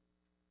him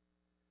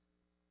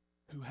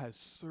who has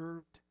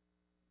served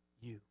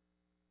you.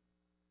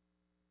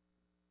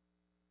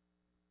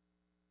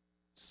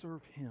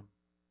 Serve him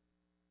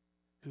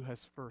who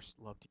has first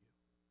loved you.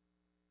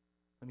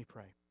 Let me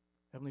pray.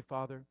 Heavenly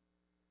Father,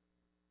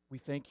 we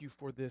thank you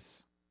for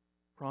this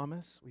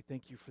promise. We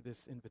thank you for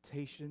this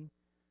invitation.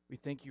 We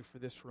thank you for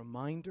this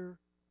reminder.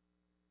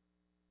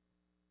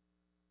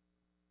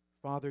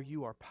 Father,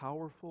 you are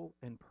powerful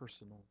and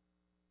personal.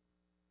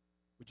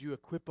 Would you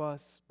equip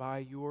us by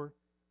your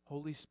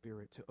Holy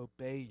Spirit to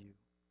obey you,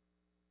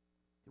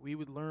 that we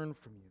would learn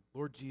from you.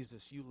 Lord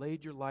Jesus, you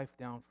laid your life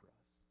down for us.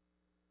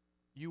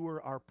 You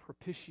were our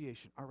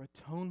propitiation, our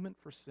atonement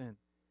for sin.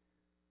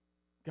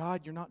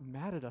 God, you're not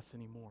mad at us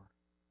anymore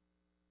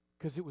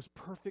because it was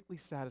perfectly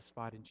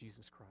satisfied in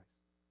Jesus Christ.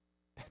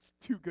 That's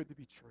too good to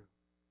be true.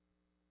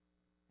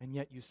 And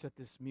yet you set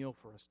this meal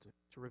for us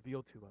to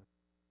reveal to us.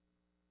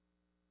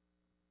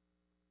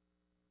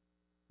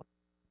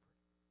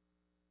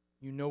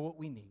 You know what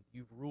we need.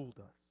 You've ruled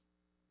us.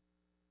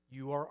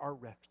 You are our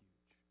refuge.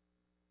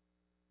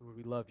 Lord,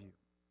 we love you.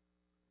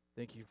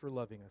 Thank you for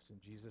loving us. In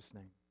Jesus'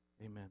 name,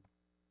 amen.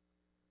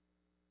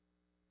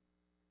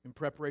 In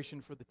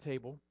preparation for the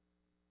table,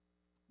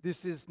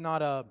 this is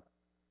not a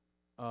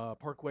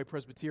Parkway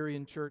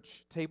Presbyterian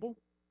Church table.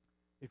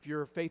 If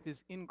your faith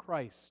is in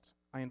Christ,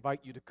 I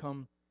invite you to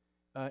come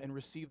and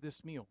receive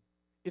this meal.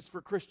 It's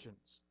for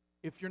Christians.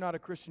 If you're not a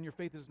Christian, your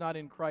faith is not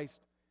in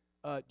Christ,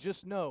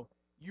 just know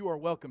you are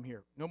welcome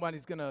here.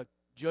 Nobody's going to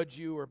judge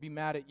you or be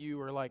mad at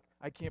you or like,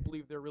 I can't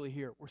believe they're really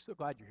here. We're so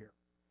glad you're here.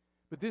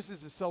 But this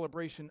is a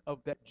celebration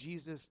of that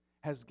Jesus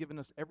has given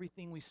us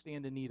everything we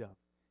stand in need of.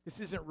 This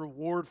isn't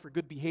reward for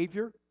good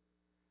behavior.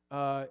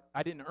 I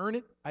didn't earn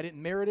it. I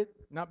didn't merit it.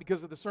 Not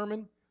because of the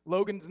sermon.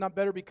 Logan's not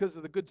better because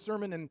of the good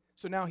sermon, and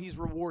so now he's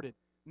rewarded.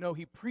 No,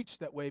 he preached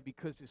that way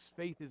because his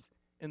faith is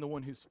in the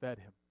one who's fed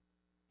him.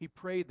 He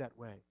prayed that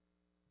way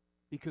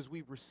because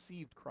we've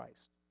received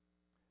Christ.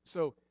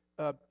 So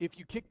if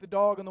you kicked the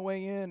dog on the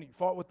way in, you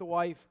fought with the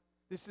wife,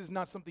 this is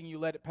not something you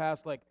let it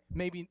pass like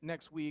maybe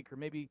next week or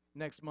maybe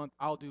next month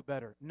I'll do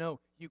better. No,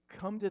 you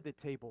come to the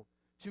table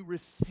to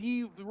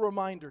receive the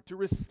reminder, to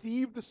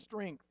receive the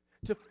strength,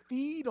 to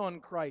feed on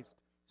Christ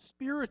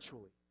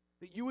spiritually,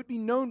 that you would be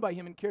known by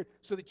him and cared,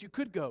 so that you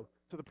could go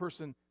to the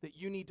person that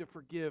you need to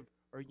forgive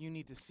or you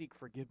need to seek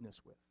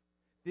forgiveness with.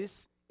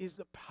 This is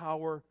the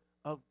power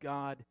of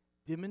God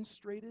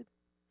demonstrated.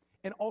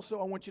 And also,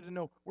 I want you to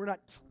know, we're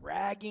not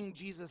dragging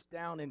Jesus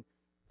down and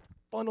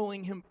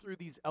funneling him through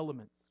these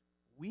elements.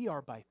 We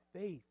are by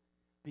faith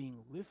being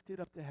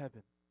lifted up to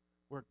heaven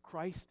where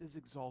Christ is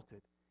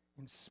exalted.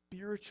 And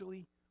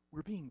spiritually,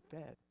 we're being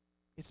fed.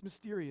 It's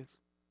mysterious,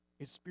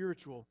 it's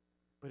spiritual,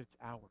 but it's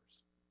ours.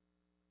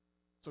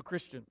 So,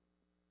 Christian,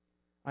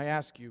 I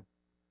ask you,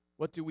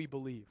 what do we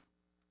believe?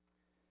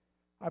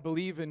 I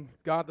believe in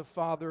God the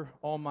Father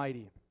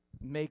Almighty,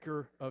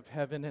 maker of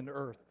heaven and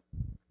earth.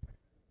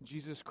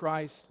 Jesus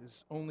Christ,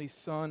 His only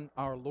Son,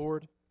 our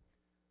Lord,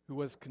 who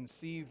was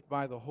conceived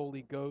by the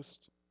Holy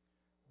Ghost,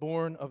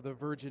 born of the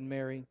Virgin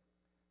Mary,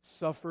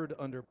 suffered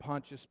under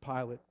Pontius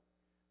Pilate,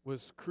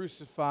 was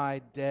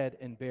crucified, dead,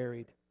 and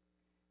buried.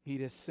 He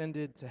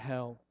descended to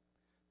hell.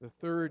 The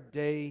third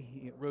day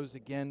He rose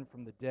again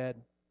from the dead.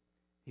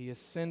 He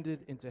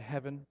ascended into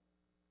heaven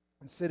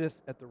and sitteth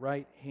at the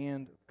right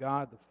hand of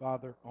God the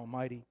Father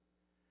Almighty.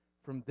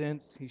 From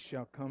thence He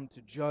shall come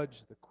to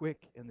judge the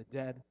quick and the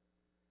dead.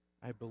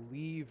 I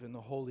believe in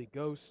the Holy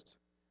Ghost,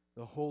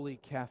 the holy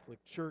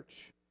Catholic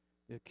Church,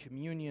 the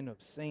communion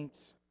of saints,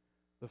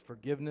 the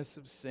forgiveness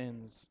of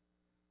sins,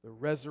 the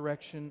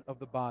resurrection of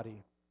the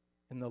body,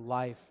 and the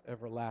life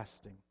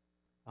everlasting.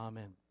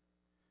 Amen.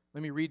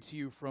 Let me read to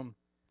you from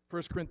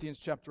 1 Corinthians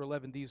chapter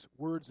 11 these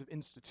words of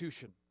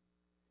institution.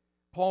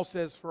 Paul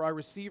says, "For I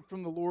received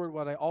from the Lord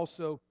what I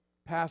also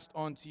passed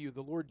on to you.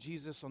 The Lord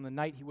Jesus, on the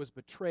night He was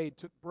betrayed,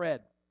 took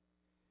bread.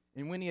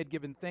 And when He had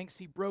given thanks,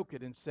 He broke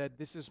it and said,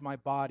 'This is my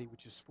body,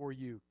 which is for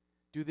you.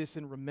 Do this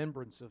in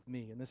remembrance of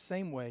me.' In the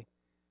same way,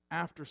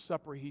 after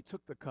supper, He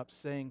took the cup,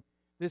 saying,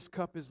 'This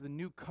cup is the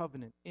new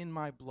covenant in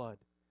my blood.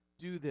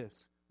 Do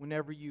this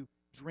whenever you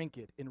drink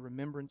it in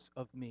remembrance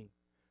of me.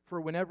 For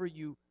whenever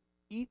you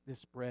eat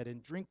this bread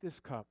and drink this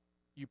cup,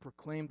 you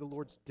proclaim the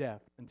Lord's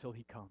death until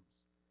He comes.'"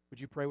 Would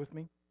you pray with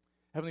me?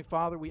 Heavenly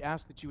Father, we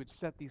ask that you would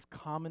set these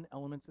common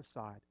elements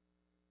aside,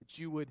 that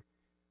you would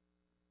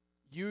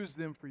use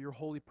them for your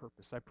holy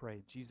purpose, I pray.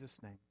 In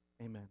Jesus' name,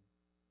 amen.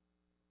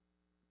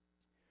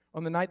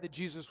 On the night that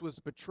Jesus was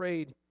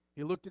betrayed,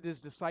 He looked at His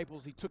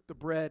disciples, He took the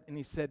bread, and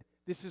He said,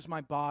 "This is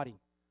my body,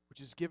 which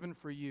is given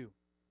for you.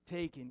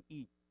 Take and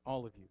eat,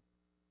 all of you."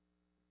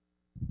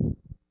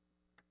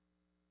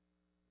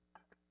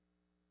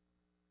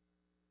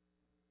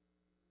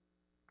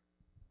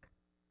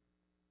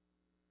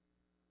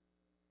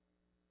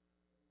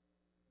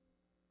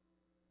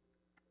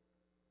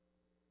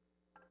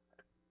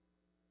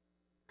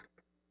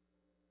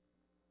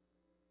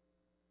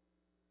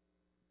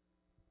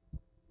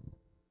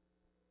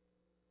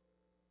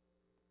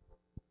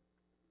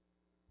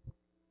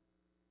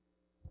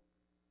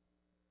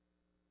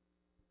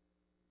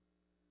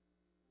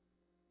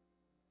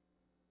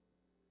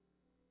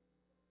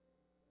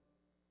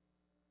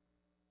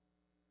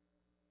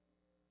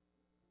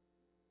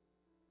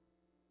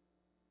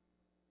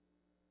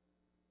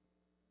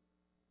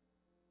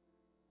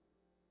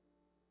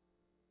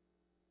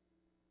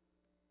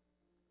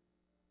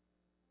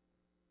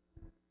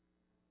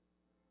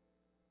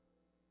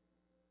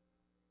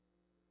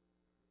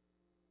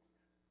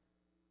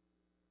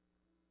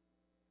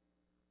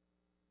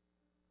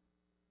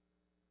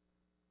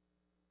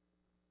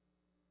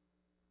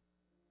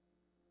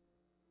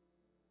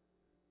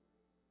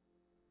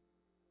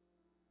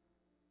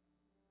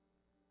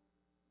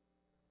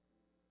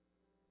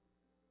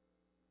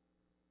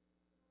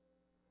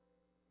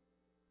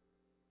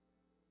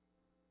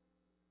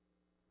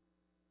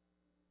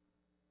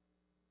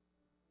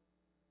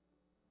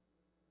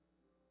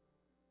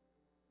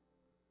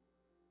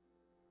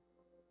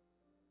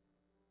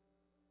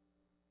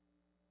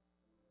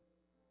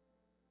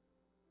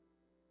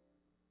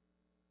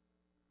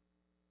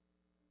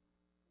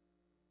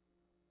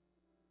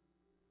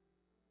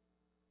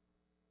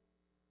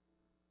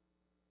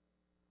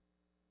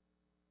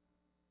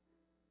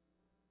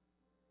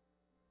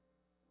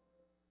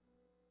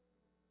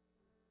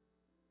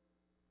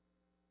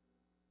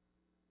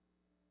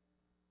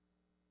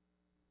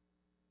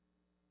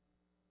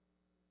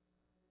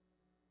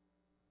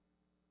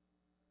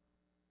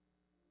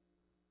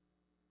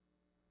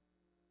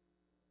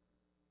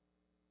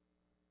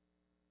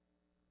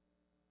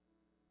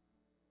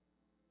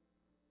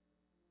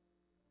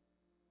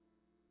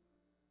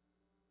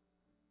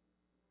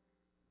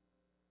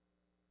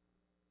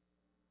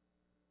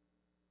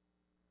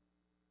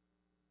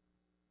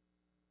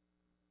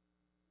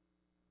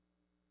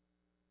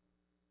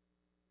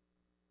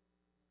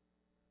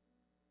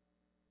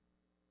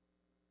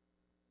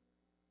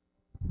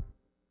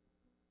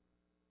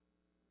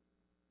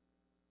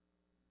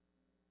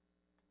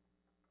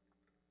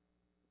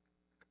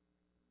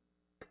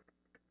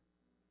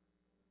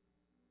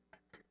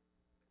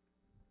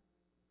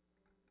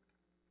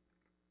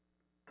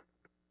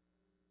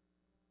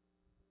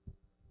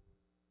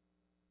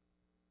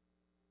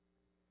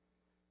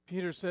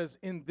 Peter says,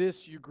 "In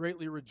this you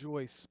greatly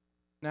rejoice.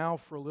 Now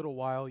for a little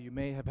while you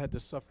may have had to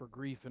suffer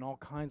grief in all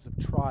kinds of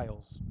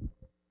trials.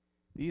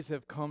 These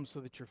have come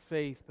so that your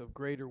faith, of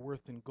greater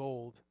worth than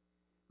gold,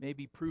 may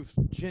be proved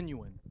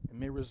genuine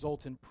and may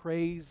result in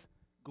praise,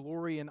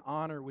 glory, and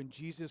honor when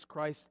Jesus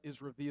Christ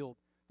is revealed.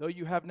 Though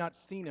you have not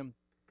seen Him,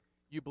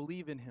 You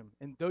believe in him.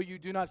 And though you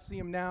do not see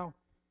him now,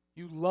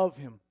 you love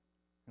him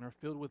and are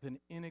filled with an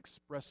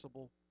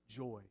inexpressible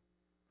joy,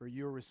 for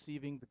you are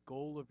receiving the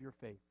goal of your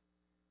faith,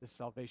 the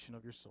salvation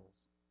of your souls.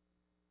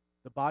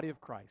 The body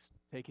of Christ.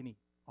 Take and eat,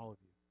 all of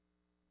you.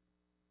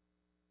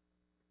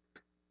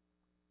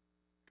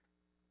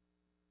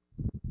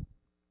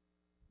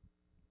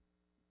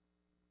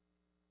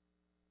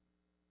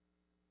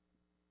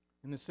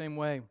 In the same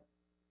way,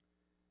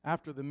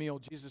 after the meal,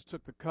 Jesus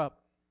took the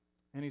cup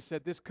and he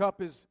said, "This cup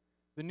is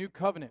the new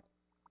covenant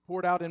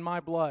poured out in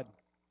my blood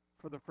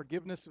for the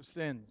forgiveness of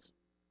sins.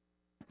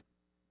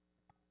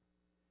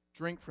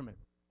 Drink from it,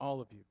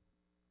 all of you."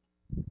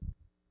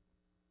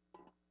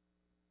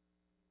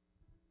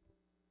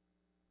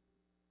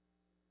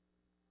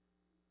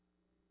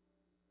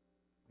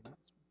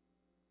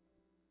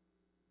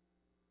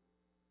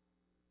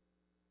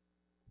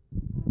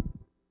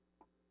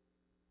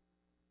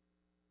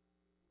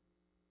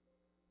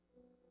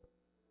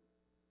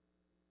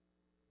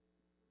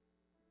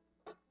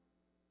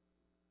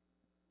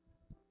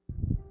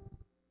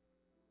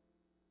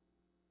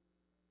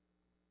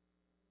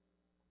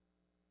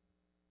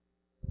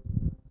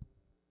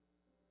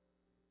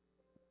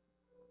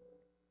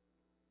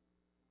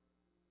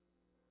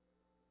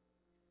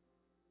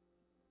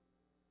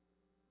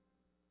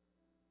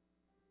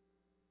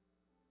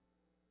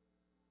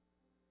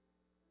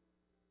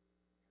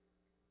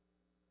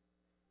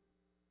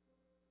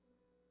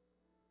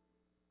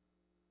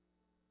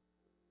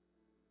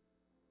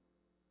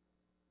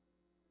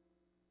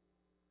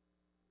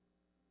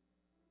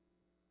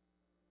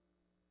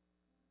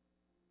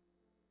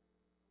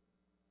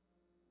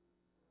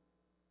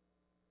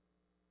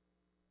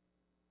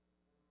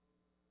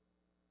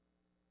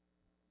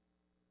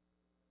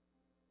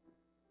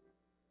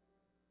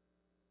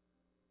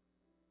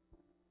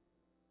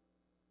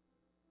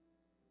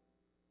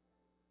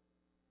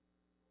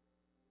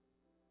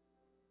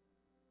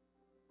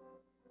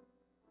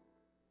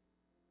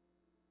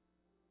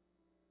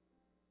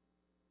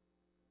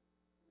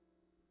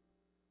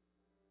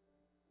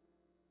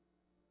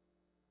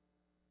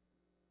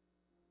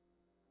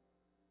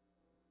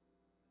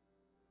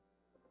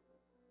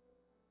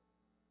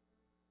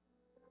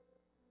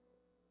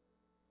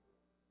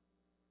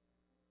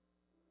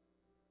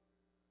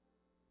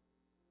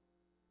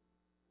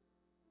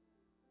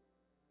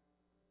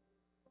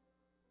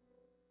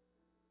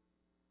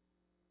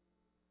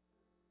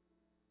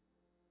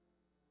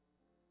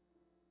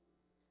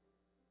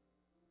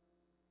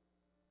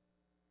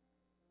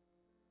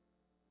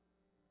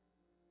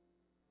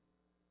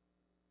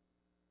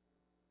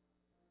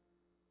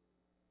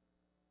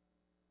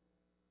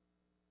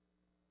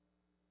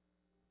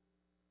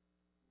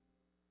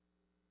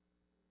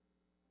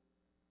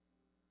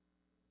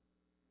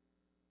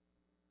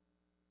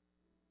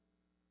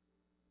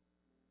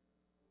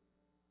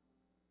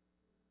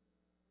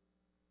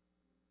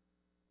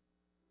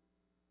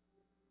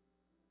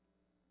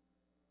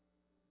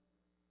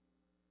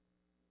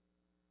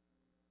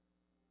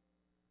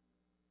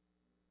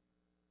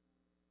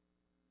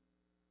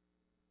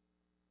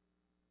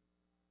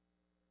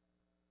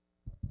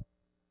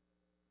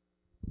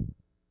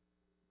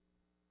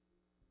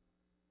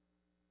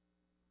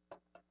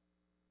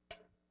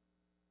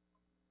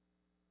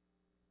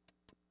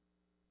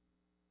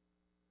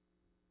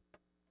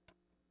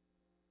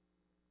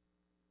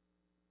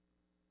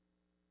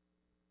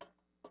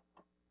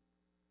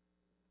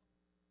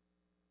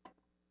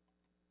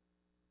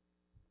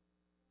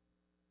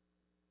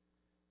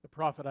 The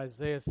prophet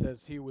Isaiah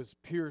says he was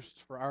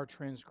pierced for our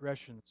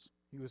transgressions.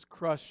 He was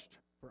crushed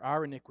for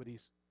our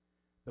iniquities.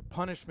 The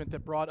punishment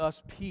that brought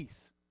us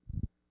peace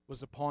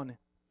was upon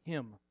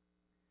him.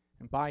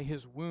 And by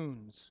his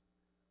wounds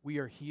we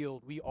are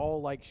healed. We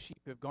all like sheep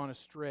have gone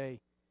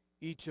astray.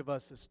 Each of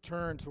us has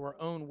turned to our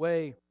own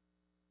way.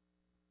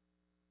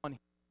 On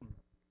him,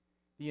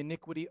 the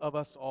iniquity of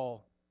us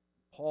all.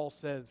 Paul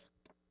says,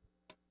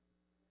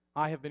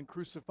 I have been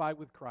crucified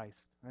with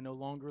Christ. I no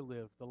longer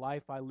live. The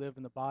life I live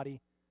in the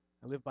body,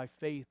 I live by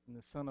faith in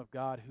the Son of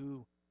God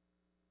who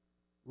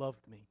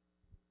loved me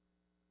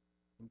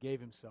and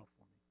gave himself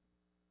for me.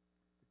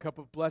 The cup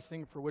of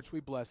blessing for which we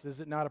bless, is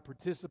it not a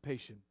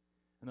participation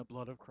in the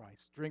blood of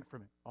Christ? Drink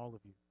from it, all of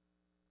you.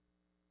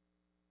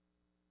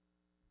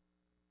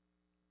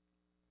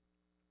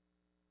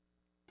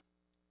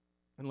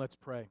 And let's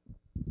pray.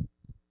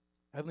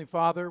 Heavenly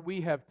Father,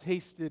 we have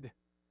tasted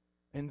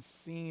and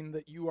seen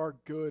that you are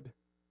good.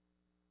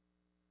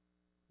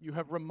 You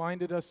have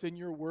reminded us in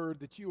your word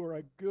that you are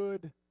a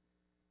good,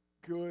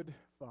 good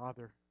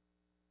Father.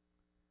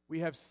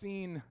 We have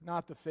seen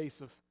not the face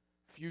of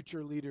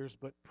future leaders,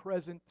 but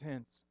present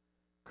tense,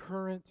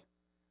 current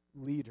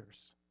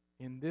leaders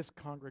in this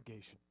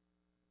congregation.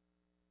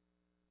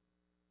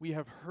 We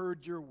have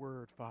heard your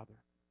word, Father,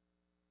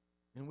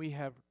 and we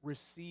have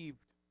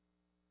received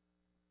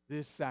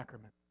this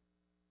sacrament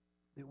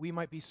that we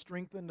might be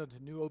strengthened unto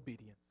new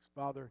obedience.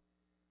 Father,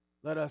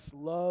 let us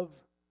love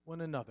one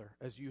another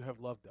as you have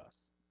loved us.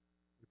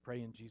 We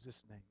pray in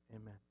Jesus' name.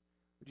 Amen.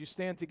 Would you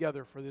stand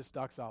together for this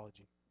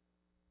doxology?